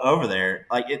over there,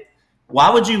 like it – why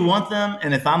would you want them?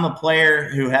 And if I'm a player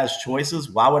who has choices,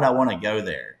 why would I want to go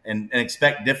there and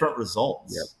expect different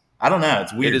results? Yep. I don't know.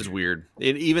 It's weird. It is weird.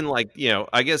 It even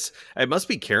I guess it must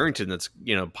be Carrington that's,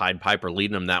 Pied Piper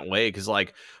leading them that way. Cause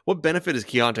like what benefit is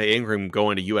Keontae Ingram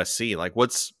going to USC? Like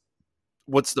what's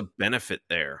the benefit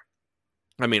there?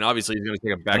 I mean, obviously he's going to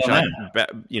take a back shot, that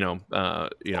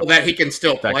he can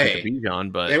still play.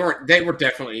 Bijan, but they were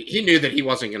definitely. He knew that he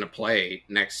wasn't going to play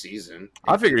next season.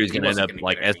 I figured he was going to end up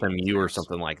like SMU or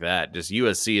something like that. Just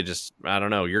USC, I don't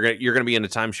know. You're going to be in a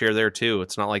timeshare there too.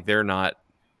 It's not like they're not,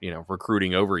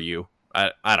 recruiting over you.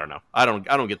 I don't know. I don't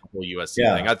get the whole USC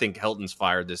thing. I think Helton's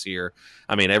fired this year.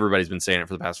 I mean, everybody's been saying it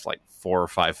for the past like 4 or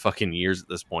 5 fucking years at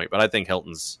this point, but I think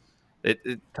Helton's.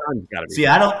 Time's got to be. See,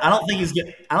 I don't think he's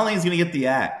going to get the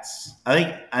axe.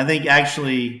 I think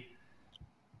actually,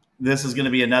 this is going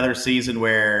to be another season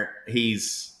where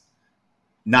he's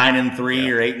 9-3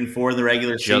 or 8-4 the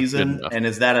regular season, and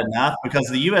is that enough? Because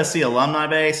the USC alumni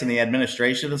base and the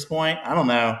administration at this point, I don't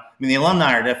know. I mean, the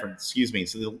alumni are different. Excuse me.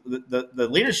 So the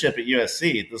leadership at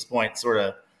USC at this point, sort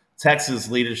of Texas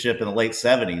leadership in the late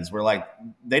 70s, were like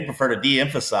they'd prefer to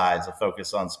de-emphasize a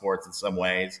focus on sports in some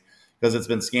ways, because it's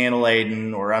been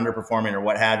scandal-laden or underperforming or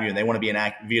what have you, and they want to be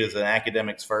viewed as an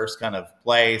academics first kind of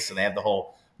place, and they have the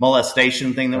whole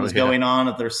molestation thing that was going on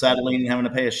that they're settling and having to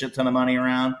pay a shit ton of money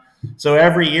around. So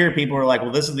every year people are like,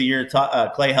 well, this is the year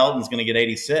Clay Helton's going to get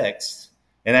 86.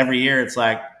 And every year it's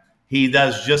like he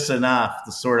does just enough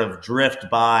to sort of drift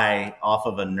by off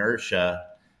of inertia.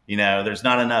 There's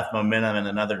not enough momentum in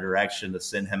another direction to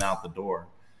send him out the door.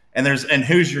 And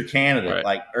who's your candidate? Right.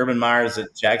 Like Urban Meyer's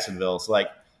at Jacksonville. It's like,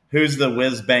 who's the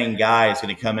whiz-bang guy who's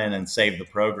going to come in and save the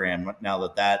program now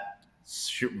that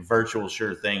virtual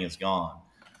sure thing is gone?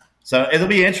 So it'll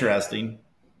be interesting.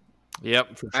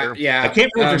 Yep, for sure. I can't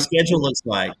remember what their schedule looks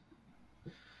like.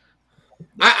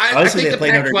 I think the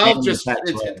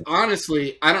Pac-12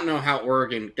 honestly, I don't know how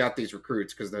Oregon got these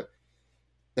recruits, because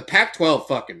The Pac-12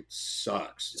 fucking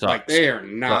sucks. Like, they are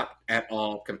not at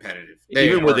all competitive. They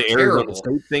Even with the Arizona terrible.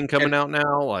 State thing coming out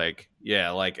now, like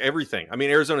everything. I mean,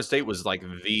 Arizona State was like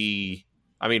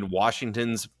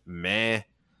Washington's meh.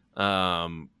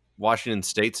 Washington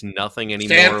State's nothing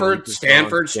anymore.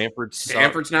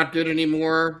 Stanford's not good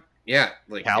anymore. Yeah,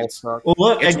 like Cal sucks. Well,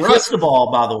 look, and Cristobal,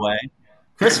 by the way,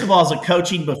 Cristobal's a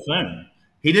coaching buffoon.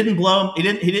 He didn't blow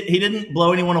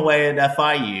anyone away at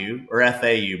FIU or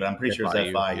FAU, but I'm pretty sure it's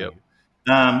FIU.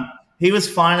 Yep. He was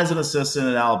fine as an assistant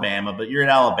at Alabama, but you're at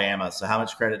Alabama, so how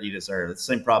much credit do you deserve? It's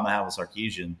the same problem I have with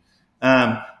Sarkisian.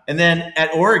 And then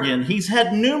at Oregon, he's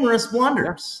had numerous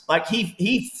blunders. Like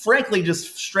he frankly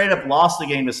just straight up lost the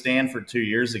game to Stanford 2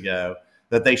 years ago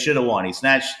that they should have won. He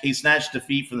snatched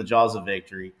defeat from the jaws of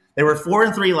victory. They were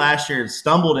 4-3 last year and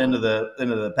stumbled into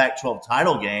the Pac-12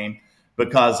 title game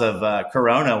because of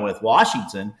Corona with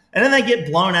Washington, and then they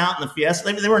get blown out in the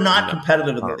Fiesta. They were not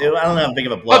competitive. I don't know how big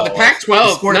of a blow. But the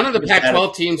Pac-12, none of the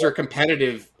Pac-12 teams are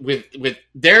competitive with.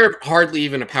 They're hardly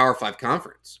even a Power 5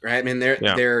 conference, right? I mean,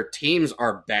 their teams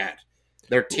are bad.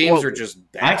 Their teams are just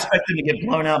bad. I expect them to get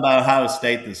blown out by Ohio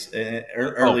State this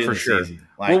early in the season.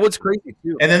 Like, what's crazy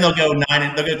too, and then they'll go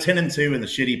 10-2 in the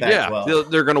shitty Pac-12. Yeah,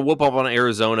 they're going to whoop up on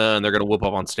Arizona and they're going to whoop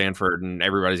up on Stanford, and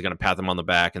everybody's going to pat them on the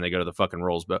back, and they go to the fucking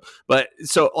Rolls Bowl. But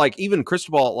so like even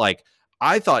Cristobal, like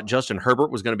I thought Justin Herbert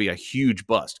was going to be a huge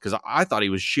bust because I thought he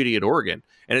was shitty at Oregon,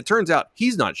 and it turns out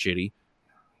he's not shitty.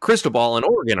 Cristobal and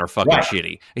Oregon are fucking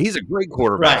shitty. He's a great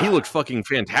quarterback. He looked fucking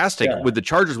fantastic with the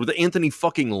Chargers with Anthony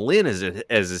fucking Lynn as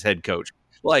his head coach.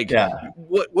 Like,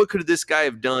 what could this guy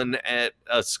have done at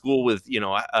a school with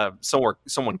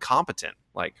someone competent?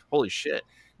 Like, holy shit!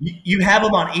 You have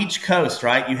them on each coast,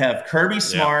 right? You have Kirby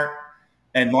Smart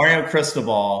and Mario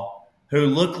Cristobal, who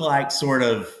look like sort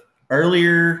of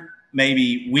earlier,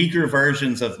 maybe weaker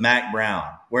versions of Mac Brown,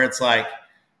 where it's like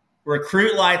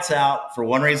recruit lights out for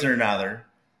one reason or another.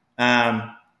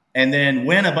 And then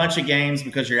win a bunch of games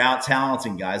because you're out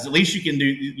talenting guys. At least you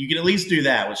can at least do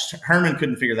that, which Herman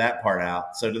couldn't figure that part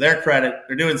out. So to their credit,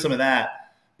 they're doing some of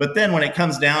that. But then when it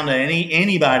comes down to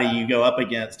anybody you go up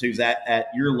against who's at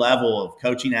your level of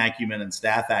coaching acumen and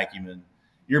staff acumen,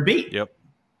 you're beat. Yep.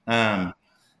 And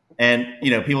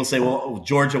people say, well,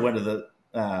 Georgia went to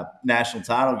the national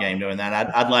title game doing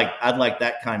that. I'd like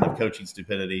that kind of coaching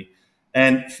stupidity.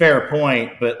 And fair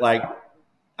point, but like,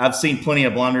 I've seen plenty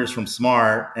of blunders from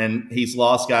Smart, and he's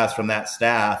lost guys from that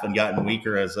staff and gotten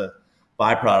weaker as a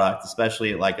byproduct,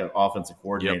 especially like an offensive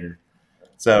coordinator. Yep.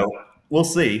 So we'll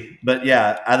see. But,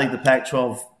 yeah, I think the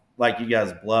Pac-12, like you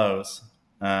guys, blows.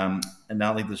 And I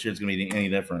don't think this year's going to be any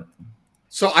different.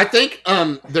 So I think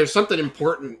there's something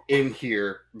important in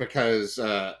here because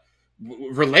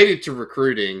related to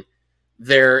recruiting,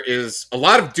 there is a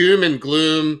lot of doom and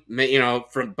gloom,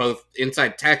 from both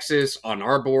inside Texas on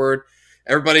our board.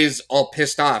 Everybody's all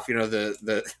pissed off.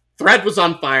 The thread was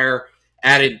on fire,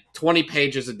 added 20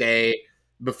 pages a day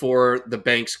before the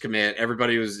Banks commit.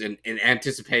 Everybody was in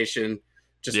anticipation,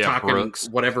 just talking Brooks.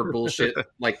 Whatever bullshit,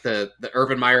 like the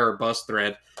Urban Meyer or bust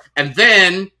thread. And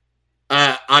then,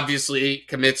 obviously,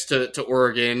 commits to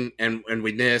Oregon, and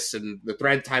we miss, and the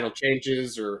thread title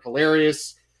changes are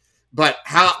hilarious. But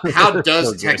how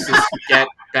does Texas get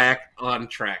back on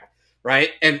track?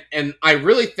 Right. And I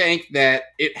really think that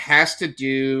it has to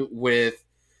do with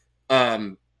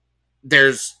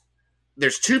there's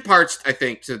two parts, I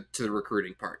think, to the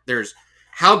recruiting part. There's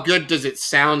how good does it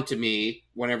sound to me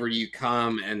whenever you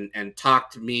come and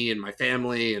talk to me and my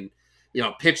family and,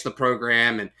 pitch the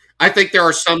program. And I think there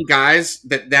are some guys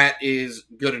that is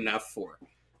good enough for.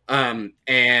 And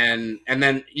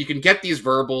then you can get these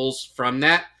verbals from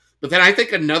that. But then I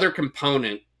think another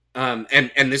component,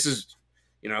 and this is,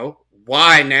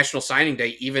 why National Signing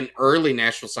Day, even early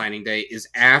National Signing Day, is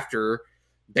after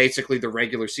basically the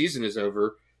regular season is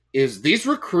over, is these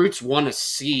recruits want to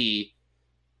see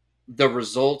the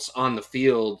results on the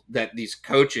field that these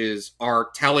coaches are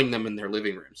telling them in their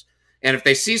living rooms. And if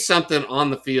they see something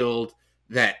on the field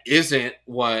that isn't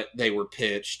what they were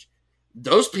pitched,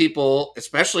 those people,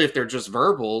 especially if they're just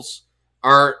verbals,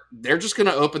 they're just going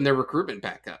to open their recruitment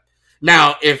back up.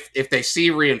 Now, if they see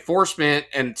reinforcement,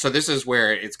 and so this is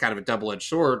where it's kind of a double-edged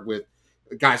sword with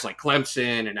guys like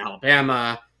Clemson and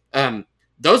Alabama,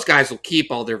 those guys will keep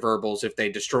all their verbals if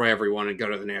they destroy everyone and go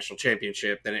to the national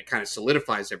championship. Then it kind of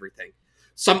solidifies everything.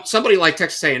 Somebody like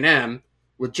Texas A&M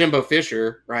with Jimbo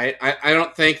Fisher, right? I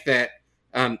don't think that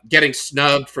getting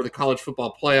snubbed for the college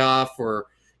football playoff or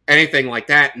anything like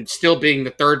that and still being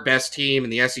the third best team in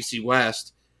the SEC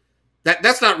West,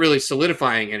 that's not really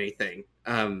solidifying anything.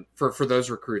 For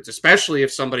those recruits, especially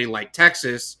if somebody like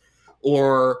Texas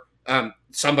or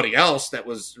somebody else that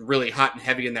was really hot and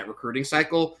heavy in that recruiting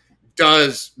cycle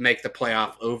does make the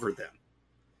playoff over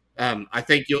them. I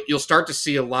think you'll start to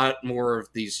see a lot more of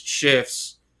these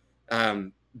shifts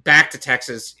back to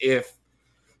Texas if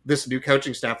this new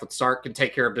coaching staff with Sark can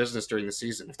take care of business during the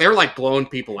season. If they're like blowing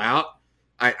people out,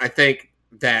 I think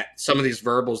that some of these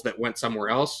verbals that went somewhere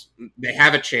else, they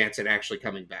have a chance at actually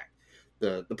coming back.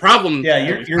 The problem,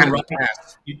 you're right.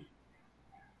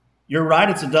 You're right.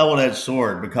 It's a double-edged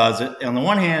sword because on the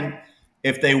one hand,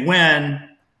 if they win,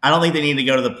 I don't think they need to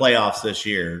go to the playoffs this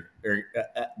year.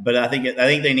 But I think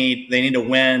they need to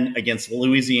win against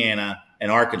Louisiana and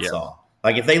Arkansas. Yeah.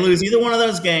 Like if they lose either one of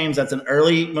those games, that's an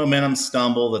early momentum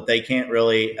stumble that they can't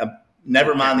really.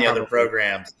 Never mind the other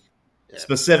programs. Yeah.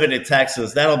 Specific to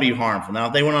Texas, that'll be harmful. Now,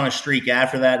 if they went on a streak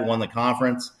after that and won the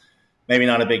conference, maybe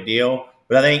not a big deal.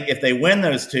 But I think if they win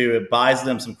those two, it buys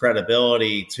them some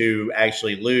credibility to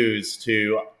actually lose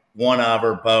to one of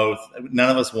or both. None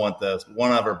of us want this.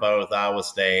 One of or both Iowa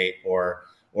State or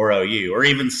OU, or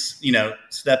even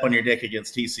step on your dick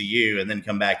against TCU and then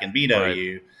come back and beat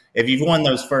OU. If you've won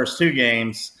those first two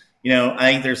games,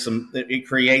 I think it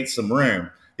creates some room.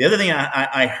 The other thing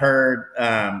I heard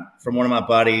from one of my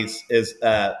buddies is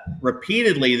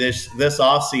repeatedly this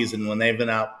offseason when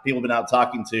people have been out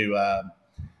talking to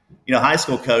high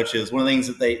school coaches. One of the things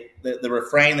that the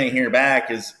refrain they hear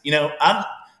back is,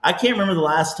 I can't remember the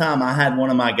last time I had one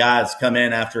of my guys come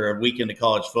in after a weekend of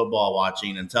college football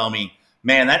watching and tell me,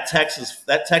 man, that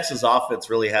Texas offense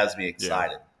really has me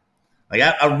excited. Yeah. Like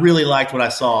I really liked what I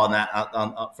saw on that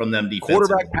from them defensively.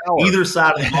 Quarterback power. Either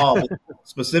side of the ball,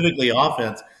 specifically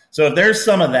offense. So if there's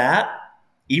some of that,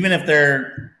 even if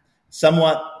they're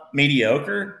somewhat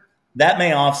mediocre, that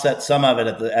may offset some of it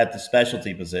at the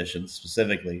specialty positions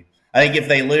specifically. I think if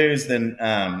they lose, then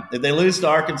if they lose to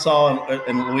Arkansas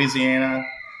and Louisiana,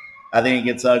 I think it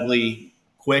gets ugly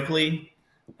quickly.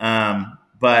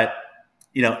 But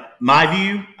my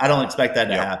view, I don't expect that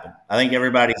to happen. I think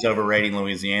everybody's overrating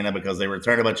Louisiana because they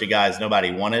returned a bunch of guys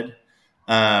nobody wanted.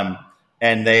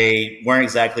 And they weren't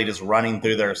exactly just running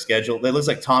through their schedule. It looks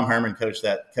like Tom Herman coached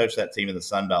that team in the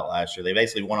Sun Belt last year. They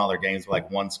basically won all their games with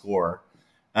like one score.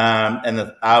 And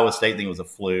the Iowa State thing was a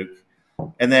fluke.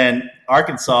 And then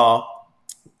Arkansas,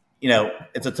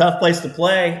 it's a tough place to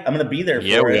play. I'm going to be there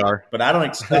for it. Are. But I don't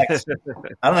expect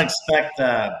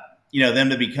them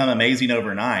to become amazing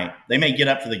overnight. They may get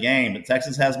up for the game, but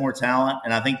Texas has more talent.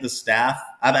 And I think the staff,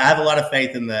 I have a lot of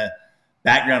faith in the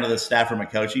background of the staff from a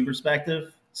coaching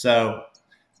perspective. So,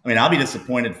 I'll be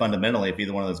disappointed fundamentally if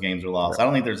either one of those games are lost. I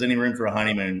don't think there's any room for a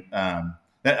honeymoon. I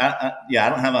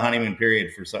don't have a honeymoon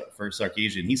period for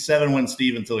Sarkisian. He's 7-win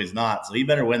Steve until he's not, so he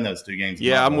better win those two games.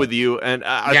 Yeah, I'm with you, and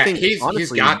I think honestly,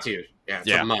 he's got to. Yeah, it's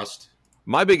a must.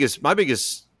 My biggest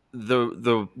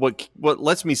what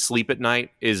lets me sleep at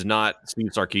night is not Steve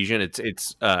Sarkisian.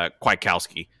 It's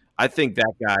Kwiatkowski. I think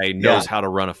that guy knows how to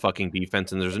run a fucking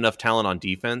defense, and there's enough talent on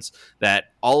defense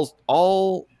that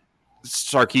all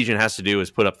Sarkisian has to do is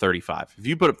put up 35. If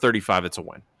you put up 35, it's a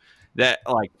win. That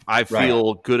I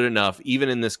feel good enough, even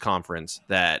in this conference,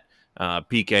 that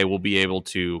PK will be able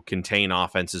to contain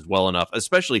offenses well enough.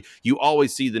 Especially, you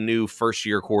always see the new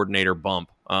first-year coordinator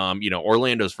bump.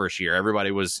 Orlando's first year,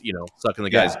 everybody was sucking the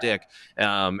guy's dick,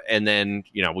 and then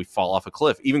we fall off a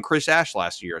cliff. Even Chris Ash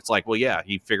last year, it's like, well, yeah,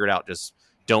 he figured out just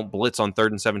don't blitz on 3rd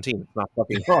and 17. It's not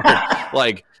fucking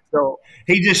hard. So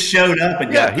he just showed up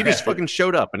and he just fucking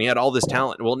showed up and he had all this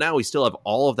talent. Well, now we still have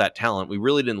all of that talent. We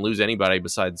really didn't lose anybody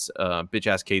besides bitch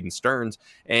ass Caden Stearns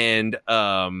and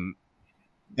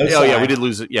we did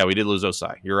lose. Yeah, we did lose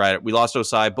Osai. You're right. We lost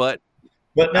Osai, but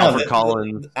no, Alfred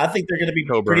Collins. I think they're going to be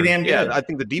Coburn. Pretty damn good. Yeah, I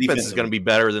think the defense is going to be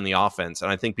better than the offense,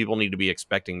 and I think people need to be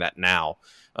expecting that now.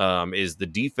 Is the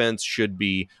defense should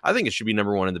be? I think it should be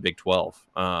number one in the Big 12.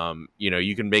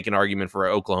 You can make an argument for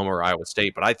Oklahoma or Iowa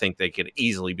State, but I think they could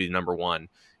easily be number one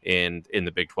in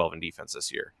the Big 12 in defense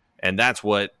this year, and that's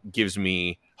what gives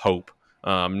me hope.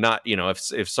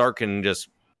 If Sark can just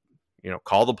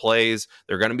call the plays,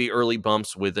 they're going to be early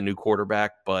bumps with a new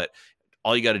quarterback, but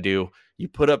all you got to do. You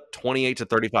put up 28 to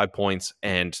 35 points,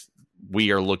 and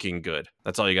we are looking good.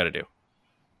 That's all you got to do.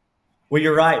 Well,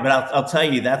 you're right, but I'll tell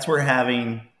you, that's where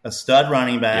having a stud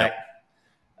running back,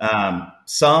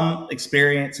 some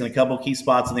experience in a couple key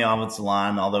spots in the offensive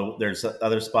line, although there's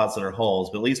other spots that are holes,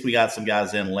 but at least we got some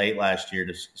guys in late last year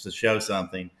to show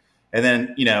something. And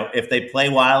then, if they play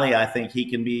Wiley, I think he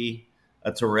can be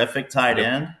a terrific tight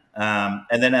end.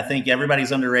 And then I think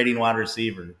everybody's underrating wide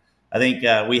receiver. I think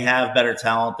we have better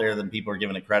talent there than people are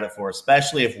giving it credit for,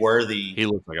 especially if Worthy. He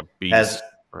looks like a beast.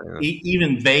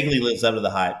 Even vaguely lives up to the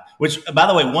hype. Which, by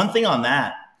the way, one thing on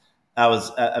that I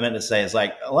meant to say is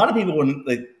like a lot of people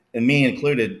and me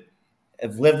included,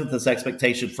 have lived with this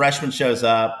expectation. Freshman shows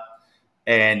up,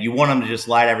 and you want them to just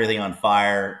light everything on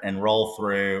fire and roll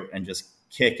through and just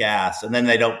kick ass. And then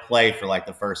they don't play for like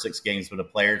the first 6 games, but a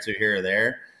player or two here or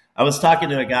there. I was talking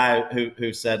to a guy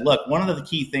who said, look, one of the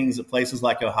key things that places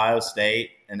like Ohio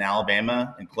State and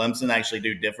Alabama and Clemson actually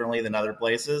do differently than other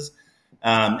places,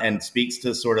 and speaks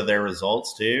to sort of their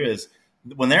results too, is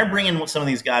when they're bringing some of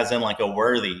these guys in like a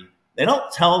Worthy, they don't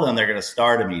tell them they're going to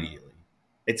start immediately.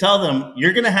 They tell them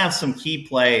you're going to have some key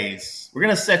plays. We're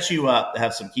going to set you up to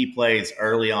have some key plays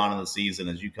early on in the season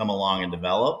as you come along and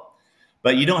develop.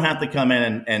 But you don't have to come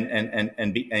in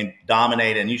and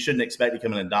dominate, and you shouldn't expect to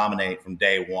come in and dominate from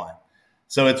day one.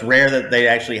 So it's rare that they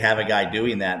actually have a guy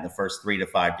doing that in the first 3 to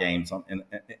 5 games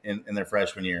in their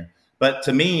freshman year. But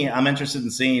to me, I'm interested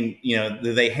in seeing,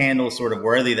 do they handle sort of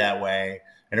Worthy that way,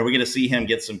 and are we going to see him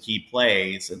get some key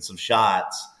plays and some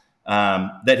shots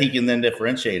that he can then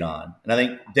differentiate on? And I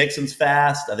think Dixon's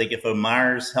fast. I think if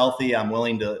O'Meyer's healthy, I'm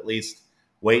willing to at least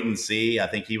wait and see. I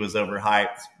think he was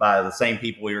overhyped by the same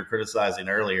people we were criticizing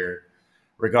earlier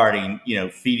regarding,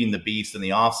 feeding the beast in the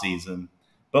offseason.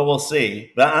 But we'll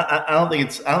see. But I don't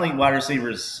think wide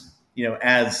receivers,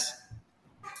 as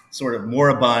sort of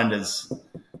moribund as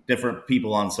different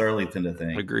people on Surly tend to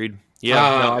think. Agreed.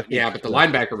 Yeah. But the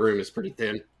linebacker room is pretty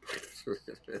thin.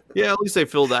 Yeah, at least they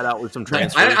filled that out with some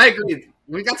transfers. I agree.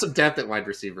 We got some depth at wide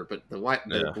receiver, but the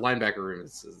linebacker room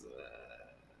is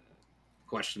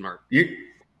question mark.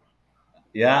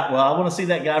 Yeah, well, I want to see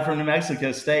that guy from New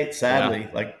Mexico State. Sadly,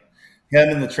 like him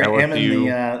and the other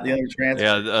transfer.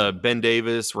 Yeah, Ben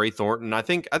Davis, Ray Thornton. I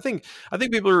think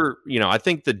people are. I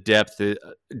think the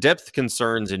depth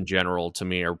concerns in general to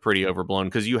me are pretty overblown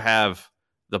because you have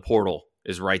the portal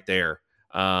is right there.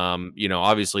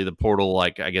 Obviously the portal, I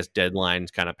guess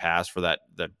deadlines kind of passed for that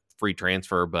free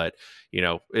transfer, but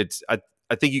it's I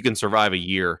think you can survive a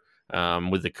year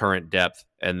with the current depth,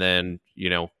 and then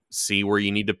see where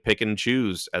you need to pick and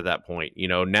choose at that point.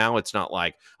 Now it's not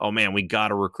like, oh man, we got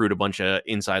to recruit a bunch of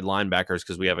inside linebackers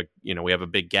because we have a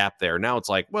big gap there. Now it's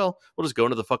like, well, we'll just go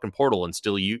into the fucking portal and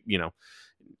still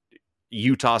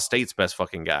Utah State's best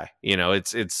fucking guy.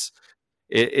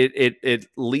 It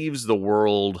leaves the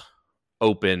world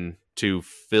open to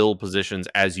fill positions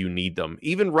as you need them.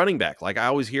 Even running back, I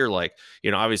always hear,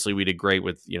 obviously we did great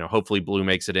with, hopefully Blue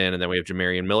makes it in, and then we have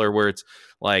Jamarian Miller, where it's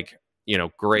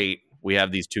great, we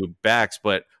have these 2 backs,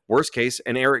 but worst case,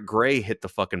 and Eric Gray hit the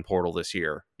fucking portal this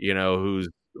year, who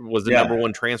was the number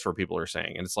 1 transfer, people are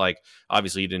saying. And it's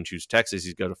obviously he didn't choose Texas,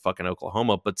 he's go to fucking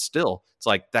Oklahoma, but still, it's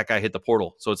that guy hit the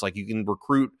portal. So it's you can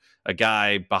recruit a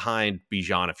guy behind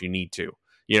Bijan if you need to.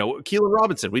 Keelan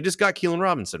Robinson. We just got Keelan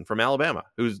Robinson from Alabama,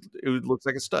 who looks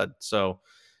like a stud. So,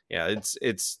 yeah,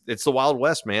 it's the Wild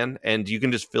West, man, and you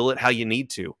can just fill it how you need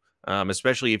to,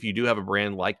 especially if you do have a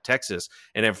brand like Texas.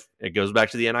 And if it goes back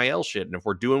to the NIL shit, and if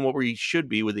we're doing what we should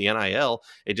be with the NIL,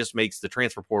 it just makes the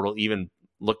transfer portal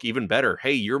look even better.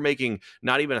 Hey, you're making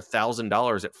not even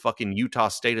 $1,000 at fucking Utah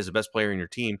State as the best player in your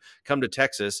team. Come to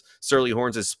Texas. Surly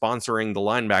Horns is sponsoring the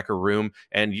linebacker room,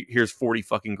 and here's 40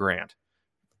 fucking grand.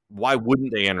 Why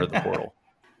wouldn't they enter the portal?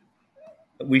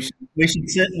 We should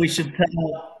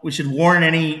warn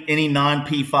any non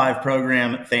P5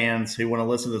 program fans who want to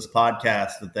listen to this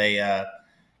podcast that they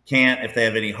can't if they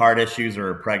have any heart issues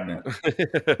or are pregnant.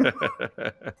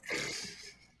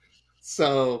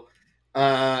 So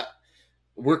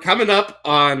we're coming up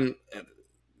on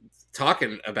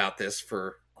talking about this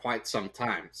for quite some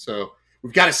time. So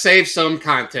we've got to save some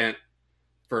content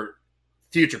for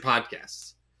future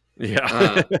podcasts.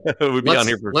 Yeah, we'd be on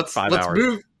here for 5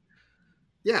 hours.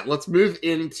 Let's move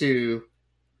into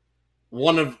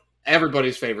one of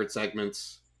everybody's favorite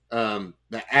segments, the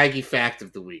Aggie Fact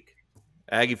of the Week.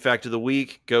 Aggie Fact of the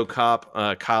Week, go cop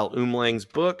Kyle Umlang's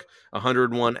book,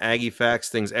 101 Aggie Facts,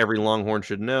 Things Every Longhorn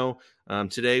Should Know.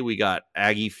 Today we got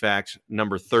Aggie Fact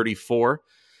number 34.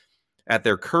 At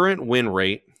their current win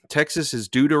rate, Texas is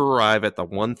due to arrive at the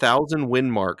 1,000 win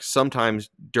mark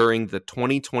sometimes during the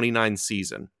 2029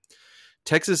 season.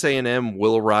 Texas A&M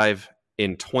will arrive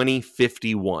in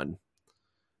 2051.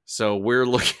 So we're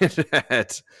looking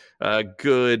at a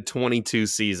good 22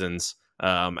 seasons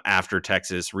after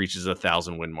Texas reaches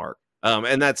 1,000 win mark.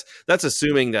 And that's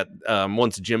assuming that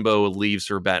once Jimbo leaves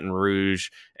for Baton Rouge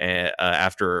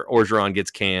after Orgeron gets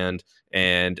canned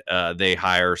and they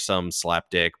hire some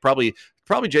slapdick, probably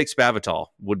Jake Spavital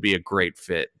would be a great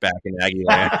fit back in Aggie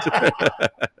land.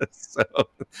 So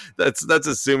that's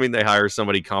assuming they hire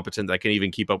somebody competent that can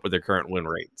even keep up with their current win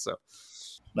rate. So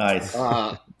nice.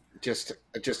 Just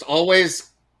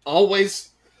always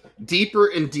deeper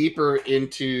and deeper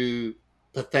into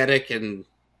pathetic and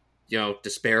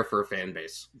despair for a fan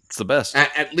base. It's the best.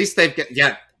 At least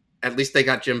at least they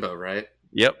got Jimbo, right?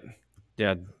 Yep.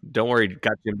 Yeah. Don't worry.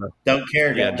 Got Jimbo. Don't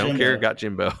care. Yeah. Don't care. Got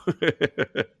Jimbo.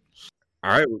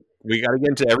 All right. We got to get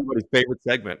into everybody's favorite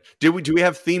segment. Do we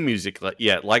have theme music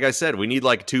yet? Like I said, we need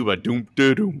like tuba. Doom,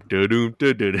 da, doom, da, doom,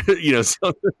 da, da, da,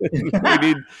 something. We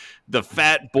need the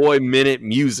Fat Boy Minute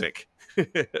music.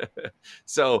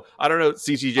 So I don't know,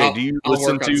 CTJ, do you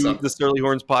listen to the Surly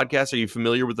Horns podcast? Are you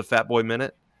familiar with the Fat Boy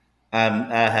Minute? I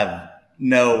have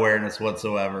no awareness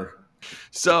whatsoever.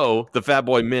 So the Fat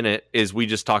Boy Minute is we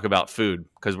just talk about food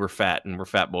because we're fat and we're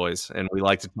fat boys, and we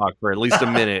like to talk for at least a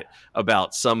minute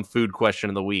about some food question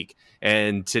of the week.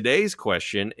 And today's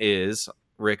question is,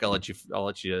 Rick, I'll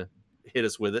let you hit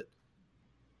us with it.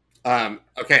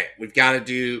 Okay, we've got to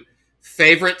do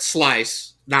favorite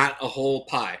slice, not a whole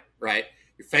pie, right?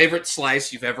 Your favorite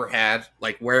slice you've ever had,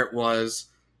 like where it was,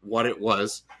 what it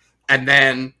was, and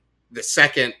then the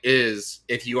second is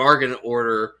if you are going to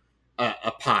order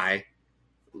a pie,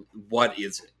 what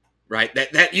is it, right?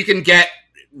 That you can get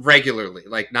regularly,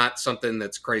 like not something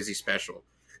that's crazy special.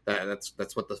 That's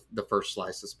what the first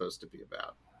slice is supposed to be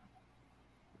about.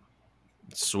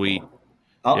 Sweet.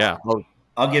 I'll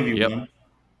give you one.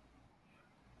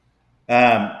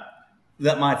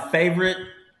 That my favorite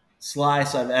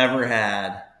slice I've ever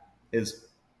had is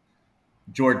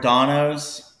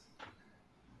Giordano's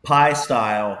pie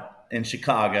style in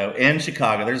Chicago.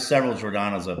 There's several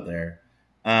Giordano's up there.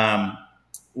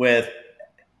 With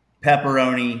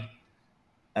pepperoni,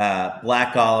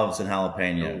 black olives, and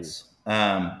jalapenos.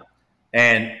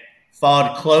 And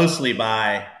followed closely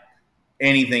by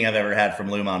anything I've ever had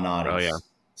from Lou Malnati's. Oh, yeah.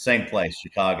 Same place,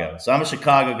 Chicago. So I'm a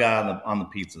Chicago guy on the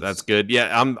pizzas. That's good.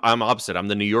 Yeah, I'm opposite. I'm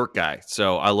the New York guy.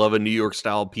 So I love a New York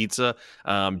style pizza.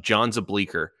 John's a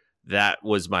Bleecker. That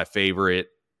was my favorite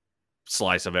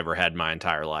slice I've ever had in my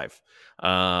entire life.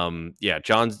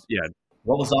 John's. Yeah.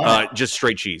 What was on it? Just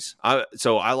straight cheese. I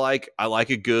like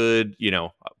a good,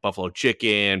 buffalo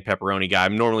chicken, pepperoni guy.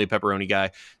 I'm normally a pepperoni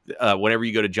guy. Whenever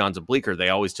you go to John's and Bleecker, they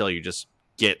always tell you just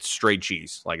get straight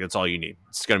cheese. Like that's all you need.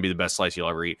 It's going to be the best slice you'll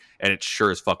ever eat. And it sure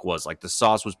as fuck was. Like the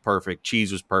sauce was perfect,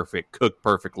 cheese was perfect, cooked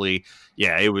perfectly.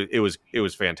 Yeah, it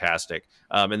was fantastic.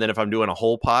 And then if I'm doing a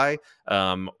whole pie,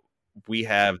 we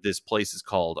have this place is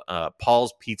called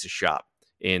Paul's Pizza Shop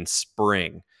in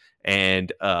Spring.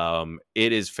 And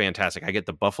it is fantastic. I get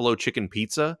the buffalo chicken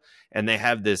pizza, and they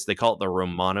have this, they call it the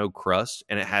Romano crust,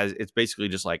 and it's basically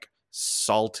just like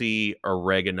salty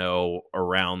oregano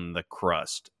around the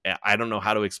crust. I don't know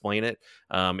how to explain it.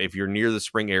 If you're near the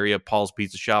Spring area, Paul's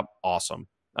Pizza Shop, awesome.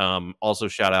 Also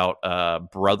shout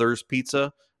out Brothers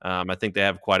Pizza. I think they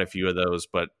have quite a few of those,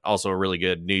 but also a really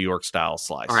good New York style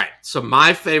slice. All right. So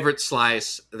my favorite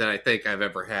slice that I think I've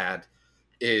ever had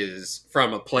is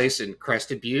from a place in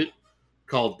Crested Butte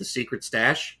called the Secret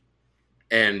Stash.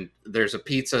 And there's a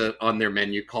pizza on their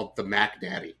menu called the Mac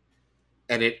Daddy.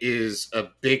 And it is a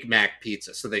Big Mac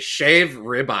pizza. So they shave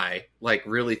ribeye like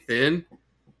really thin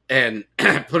and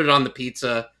put it on the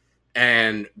pizza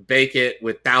and bake it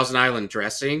with Thousand Island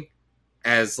dressing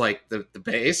as like the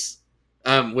base,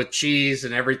 with cheese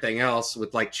and everything else,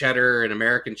 with like cheddar and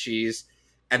American cheese.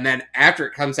 And then after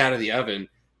it comes out of the oven,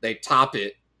 they top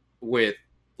it with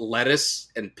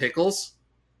lettuce and pickles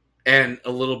and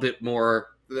a little bit more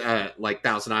like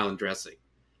Thousand Island dressing.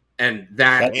 And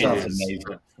that sounds amazing.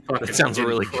 That sounds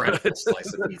really good.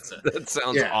 Slice of pizza. That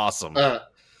sounds awesome.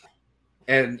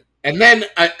 And then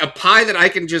a pie that I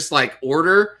can just like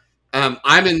order.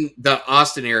 I'm in the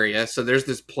Austin area, so there's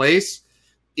this place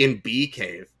in Bee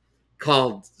Cave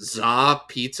called Za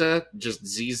Pizza, just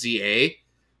ZZA,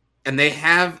 and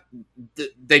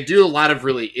they do a lot of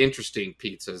really interesting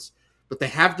pizzas, but they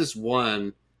have this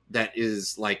one that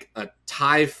is like a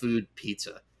Thai food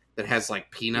pizza that has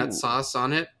like peanut sauce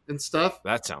on it and stuff.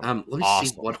 That sounds let me awesome.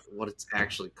 see what it's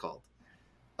actually called.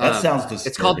 That sounds disturbing.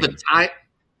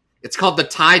 It's called the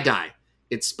tie dye.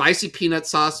 It's spicy peanut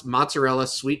sauce, mozzarella,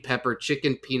 sweet pepper,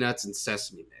 chicken, peanuts, and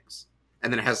sesame mix.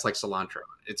 And then it has like cilantro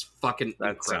on it. It's fucking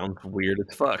incredible. Sounds weird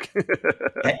as fuck.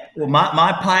 Well,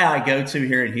 my pie I go to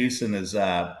here in Houston is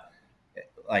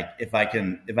like if I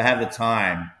have the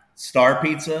time, Star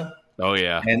Pizza. Oh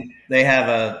yeah. And they have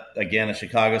a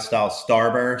Chicago style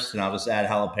Starburst, and I'll just add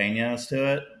jalapenos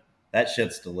to it. That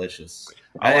shit's delicious.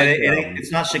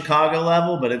 It's not Chicago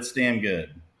level, but it's damn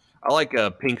good. I like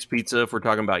Pink's Pizza if we're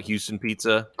talking about Houston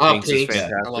pizza. Oh, Pink's is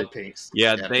fantastic. I love Pink's.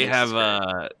 Yeah,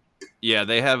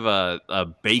 they have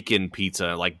a bacon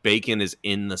pizza. Like bacon is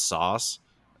in the sauce.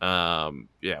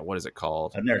 What is it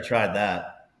called? I've never tried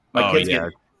that.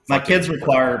 My kids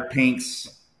require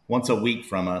Pink's once a week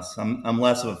from us. I'm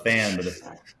less of a fan, but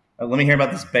let me hear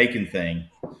about this bacon thing.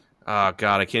 Oh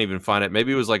God, I can't even find it.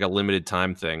 Maybe it was like a limited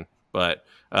time thing, but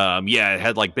yeah, it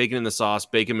had like bacon in the sauce,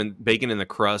 bacon in the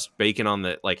crust, bacon on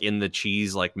the like in the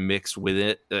cheese, like mixed with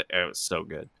it. It was so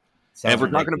good. And Sounds if we're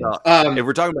talking ridiculous.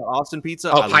 about Austin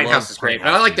Pizza, I Pint love House is great.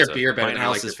 Pint I like their Pizza. beer better Pint than I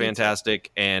like House their is pizza.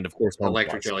 fantastic, and of course,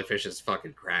 Electric Jellyfish is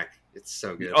fucking crack. It's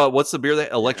so good. Oh, what's the beer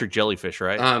that Electric Jellyfish,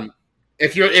 right?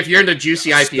 If you're into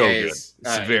juicy IPAs,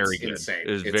 It's very good. Insane.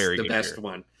 It's very the good best beer.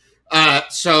 one.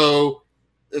 So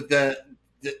the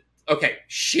okay,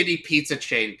 shitty pizza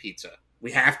chain pizza.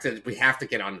 We have to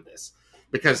get onto this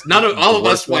because all of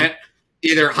us went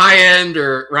either high end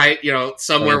or right,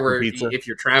 somewhere where if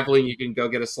you're traveling you can go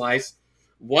get a slice.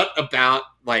 What about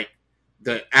like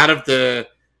out of the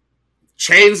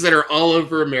chains that are all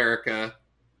over America?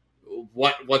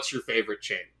 What's your favorite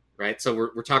chain? Right, so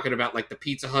we're talking about like the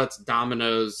Pizza Huts,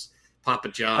 Domino's, Papa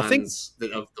John's.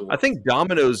 I think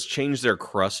Domino's changed their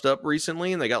crust up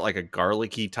recently, and they got like a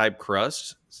garlicky type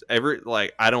crust. I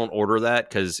don't order that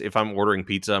because if I'm ordering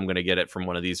pizza, I'm going to get it from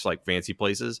one of these like fancy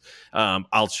places.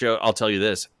 I'll tell you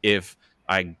this: if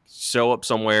I show up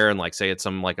somewhere and like say it's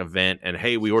some like event, and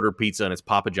hey, we order pizza and it's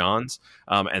Papa John's,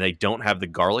 and they don't have the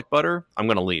garlic butter, I'm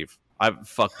going to leave.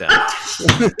 Fuck that.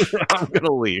 I'm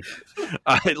gonna leave.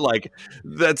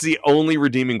 That's the only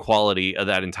redeeming quality of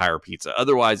that entire pizza.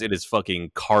 Otherwise, it is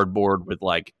fucking cardboard with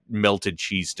like melted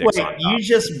cheese sticks on top. You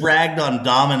just bragged on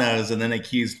Domino's and then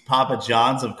accused Papa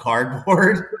John's of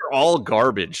cardboard. They're all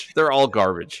garbage.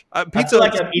 Pizza. I feel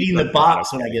like I'm eating the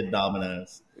box when I get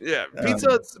Domino's. Yeah,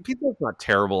 pizza's not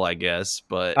terrible, I guess,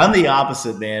 but I'm the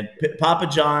opposite, man. Papa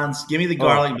John's, give me the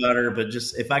garlic butter, but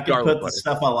just if I can put the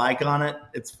stuff I like on it,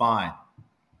 it's fine.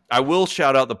 I will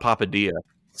shout out the Papadilla.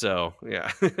 So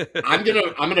yeah, I'm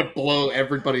gonna blow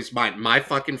everybody's mind. My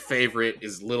fucking favorite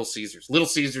is Little Caesars. Little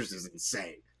Caesars is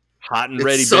insane. Hot and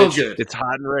ready, so bitch. Good. It's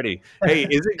hot and ready. Hey,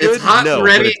 is it good? It's hot and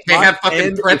ready. They have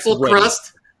fucking pretzel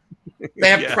crust. They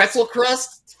have pretzel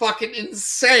crust. It's fucking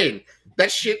insane. That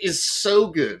shit is so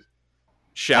good.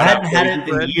 I hadn't had it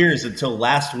in years until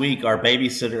last week. Our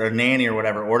babysitter or nanny or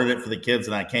whatever ordered it for the kids,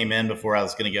 and I came in before I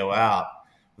was going to go out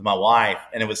with my wife,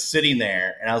 and it was sitting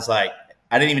there, and I was like,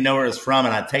 I didn't even know where it was from,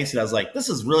 and I tasted it. I was like, this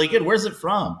is really good. Where's it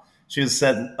from? She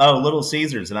said, oh, Little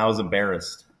Caesars, and I was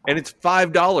embarrassed. And it's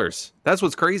 $5. That's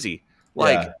what's crazy.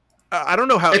 Like, yeah. I don't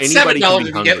know how it's anybody $7 can be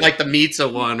if hungry. you get like the pizza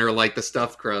one or like the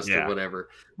stuffed crust or whatever.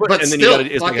 But and then still,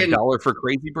 it's like $1 for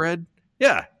crazy bread.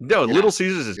 Yeah, no, Little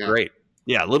Caesars is great.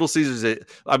 Yeah, Little Caesars.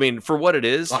 I mean, for what it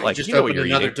is, like just you know open what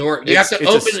another eating. door. You have to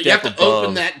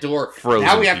open that door.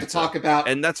 Now we have to talk about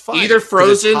and that's fine. Either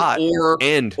frozen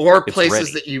or places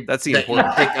ready. that you that's the that important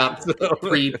you pick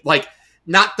up like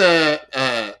not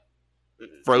the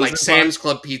frozen like Sam's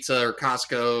Club pizza or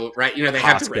Costco, right? You know they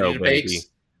have the ready to bakes.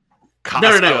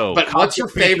 No. But what's your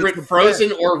favorite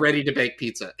frozen or ready to bake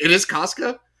pizza? It is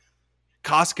Costco.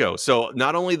 So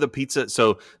not only the pizza,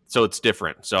 so it's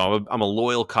different. So I'm a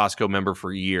loyal Costco member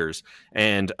for years,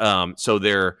 and so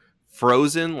they're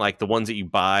frozen, like the ones that you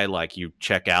buy, like you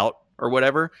check out or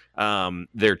whatever.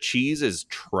 Their cheese is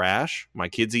trash. My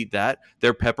kids eat that.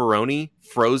 Their pepperoni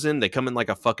frozen. They come in like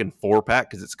a fucking 4-pack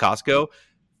because it's Costco.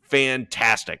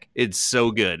 Fantastic! It's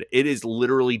so good. It is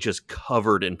literally just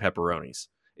covered in pepperonis.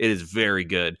 It is very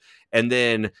good. And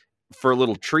then for a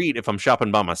little treat, if I'm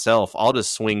shopping by myself, I'll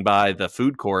just swing by the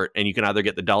food court and you can either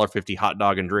get the $1.50 hot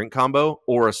dog and drink combo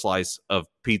or a slice of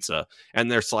pizza.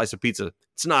 And their slice of pizza,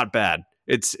 it's not bad.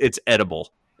 It's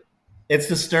edible. It's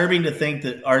disturbing to think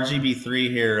that RGB3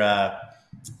 here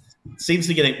seems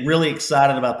to get really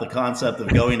excited about the concept of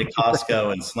going to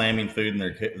Costco and slamming food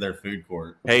in their food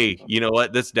court. Hey, you know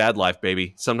what? That's dad life,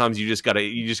 baby. Sometimes you just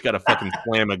gotta fucking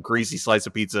slam a greasy slice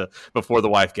of pizza before the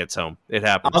wife gets home. It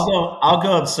happens. I'll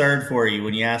go absurd for you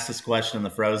when you ask this question in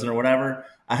the frozen or whatever.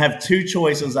 I have two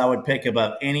choices I would pick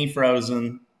above any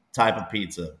frozen type of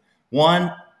pizza.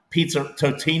 One,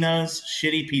 Totino's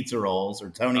shitty pizza rolls or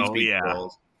Tony's pizza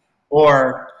rolls,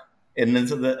 or and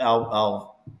then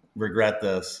I'll regret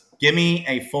this. Give me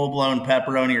a full-blown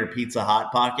pepperoni or Pizza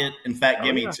Hot Pocket. In fact,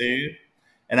 give me two.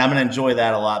 And I'm going to enjoy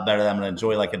that a lot better than I'm going to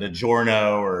enjoy like a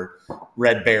DiGiorno or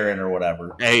Red Baron or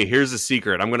whatever. Hey, here's a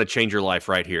secret. I'm going to change your life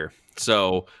right here.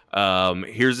 So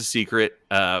here's a secret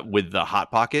with the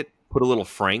Hot Pocket. Put a little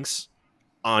Frank's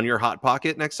on your Hot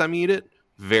Pocket next time you eat it.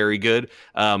 Very good.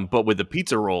 But with the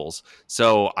pizza rolls.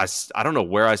 So I don't know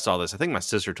where I saw this. I think my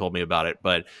sister told me about it.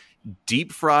 But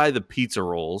deep fry the pizza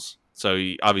rolls. So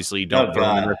obviously you don't throw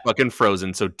them in, they're fucking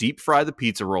frozen. So deep fry the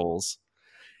pizza rolls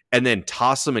and then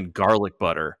toss them in garlic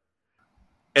butter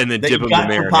and then dip them in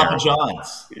marinara. Papa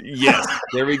John's. Yes,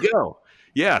 there we go.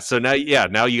 Yeah, so now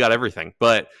you got everything.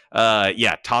 But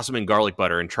toss them in garlic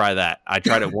butter and try that. I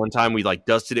tried it one time. We like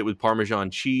dusted it with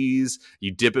Parmesan cheese.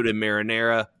 You dip it in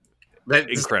marinara. That's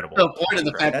Incredible. the point of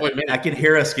the Fat Boy Minute. I can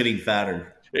hear us getting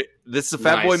fatter. This is a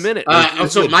Fat Boy Nice. Minute.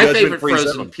 So my favorite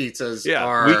frozen pizzas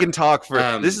are... we can talk for...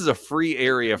 this is a free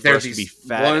area for us to be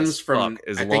fat ones as from, fuck,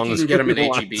 as I long think you as can get them at we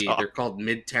wanna H-E-B. talk. They're called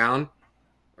Midtown.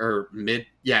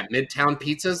 Midtown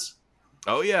pizzas.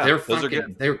 Oh, yeah. They're those are fucking,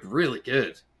 good. they're really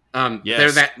good. Yes.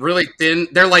 They're that really thin.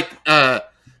 They're like,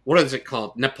 what is it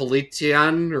called?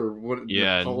 Napolitan or what?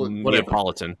 Yeah, whatever.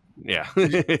 Neapolitan. Yeah. I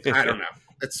don't know.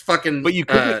 It's fucking. But you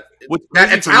could...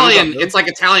 that Italian. It's like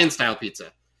Italian style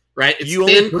pizza, right? It's You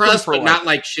only thin cook them crust, for but like- not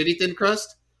like shitty thin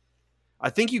crust. I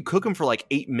think you cook them for like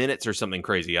 8 minutes or something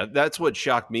crazy. That's what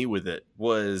shocked me with it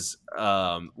was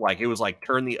like it was like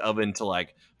turn the oven to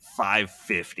like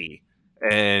 550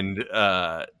 and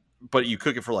but you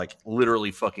cook it for like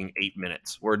literally fucking 8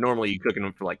 minutes where normally you cooking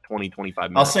them for like 20-25 minutes.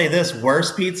 I'll say this: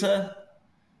 worst pizza,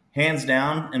 hands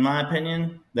down, in my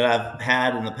opinion, that I've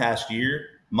had in the past year,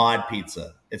 Mod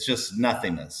Pizza. It's just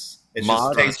nothingness. It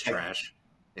Mod? just Tastes tastes like, trash.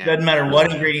 Yeah. doesn't matter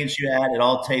what ingredients you add, it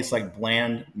all tastes like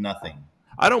bland nothing.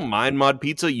 I don't mind Mod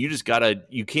Pizza. You just gotta,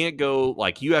 you can't go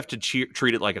like you have to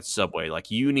treat it like a Subway. Like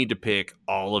you need to pick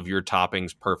all of your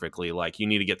toppings perfectly. Like you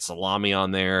need to get salami on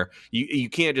there. You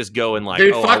can't just go and like,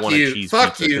 Dude, I fuck want you. a cheese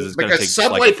Fuck pizza you. it's gonna Because take,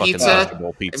 Subway like, a fucking pizza,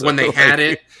 basketball pizza. when they had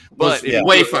it, was But, yeah,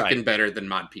 way you're fucking right. better than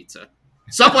Mod Pizza.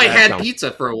 Subway That had sounds-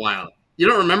 pizza for a while. You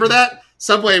don't remember that?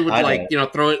 Subway would I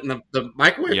don't. throw it in the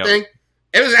microwave Yep. thing.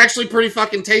 It was actually pretty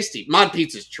fucking tasty. Mod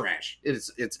Pizza's trash.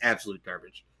 It's absolute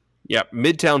garbage. Yeah,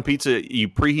 Midtown Pizza, you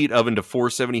preheat oven to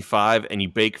 475 and you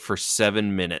bake for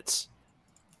 7 minutes.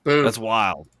 Boom. That's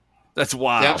wild. That's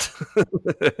wild. of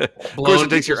course, Blowing it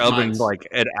takes your people's oven minds. like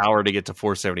an hour to get to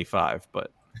 475,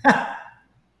 but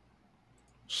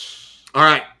All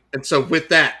right. And so with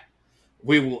that,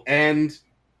 we will end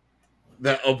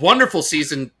a wonderful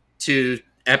season 2,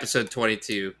 episode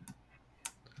 22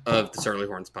 of the Surly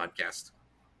Horns podcast.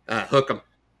 Hook 'em.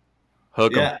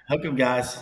 hook 'em. Yeah, hook 'em, guys.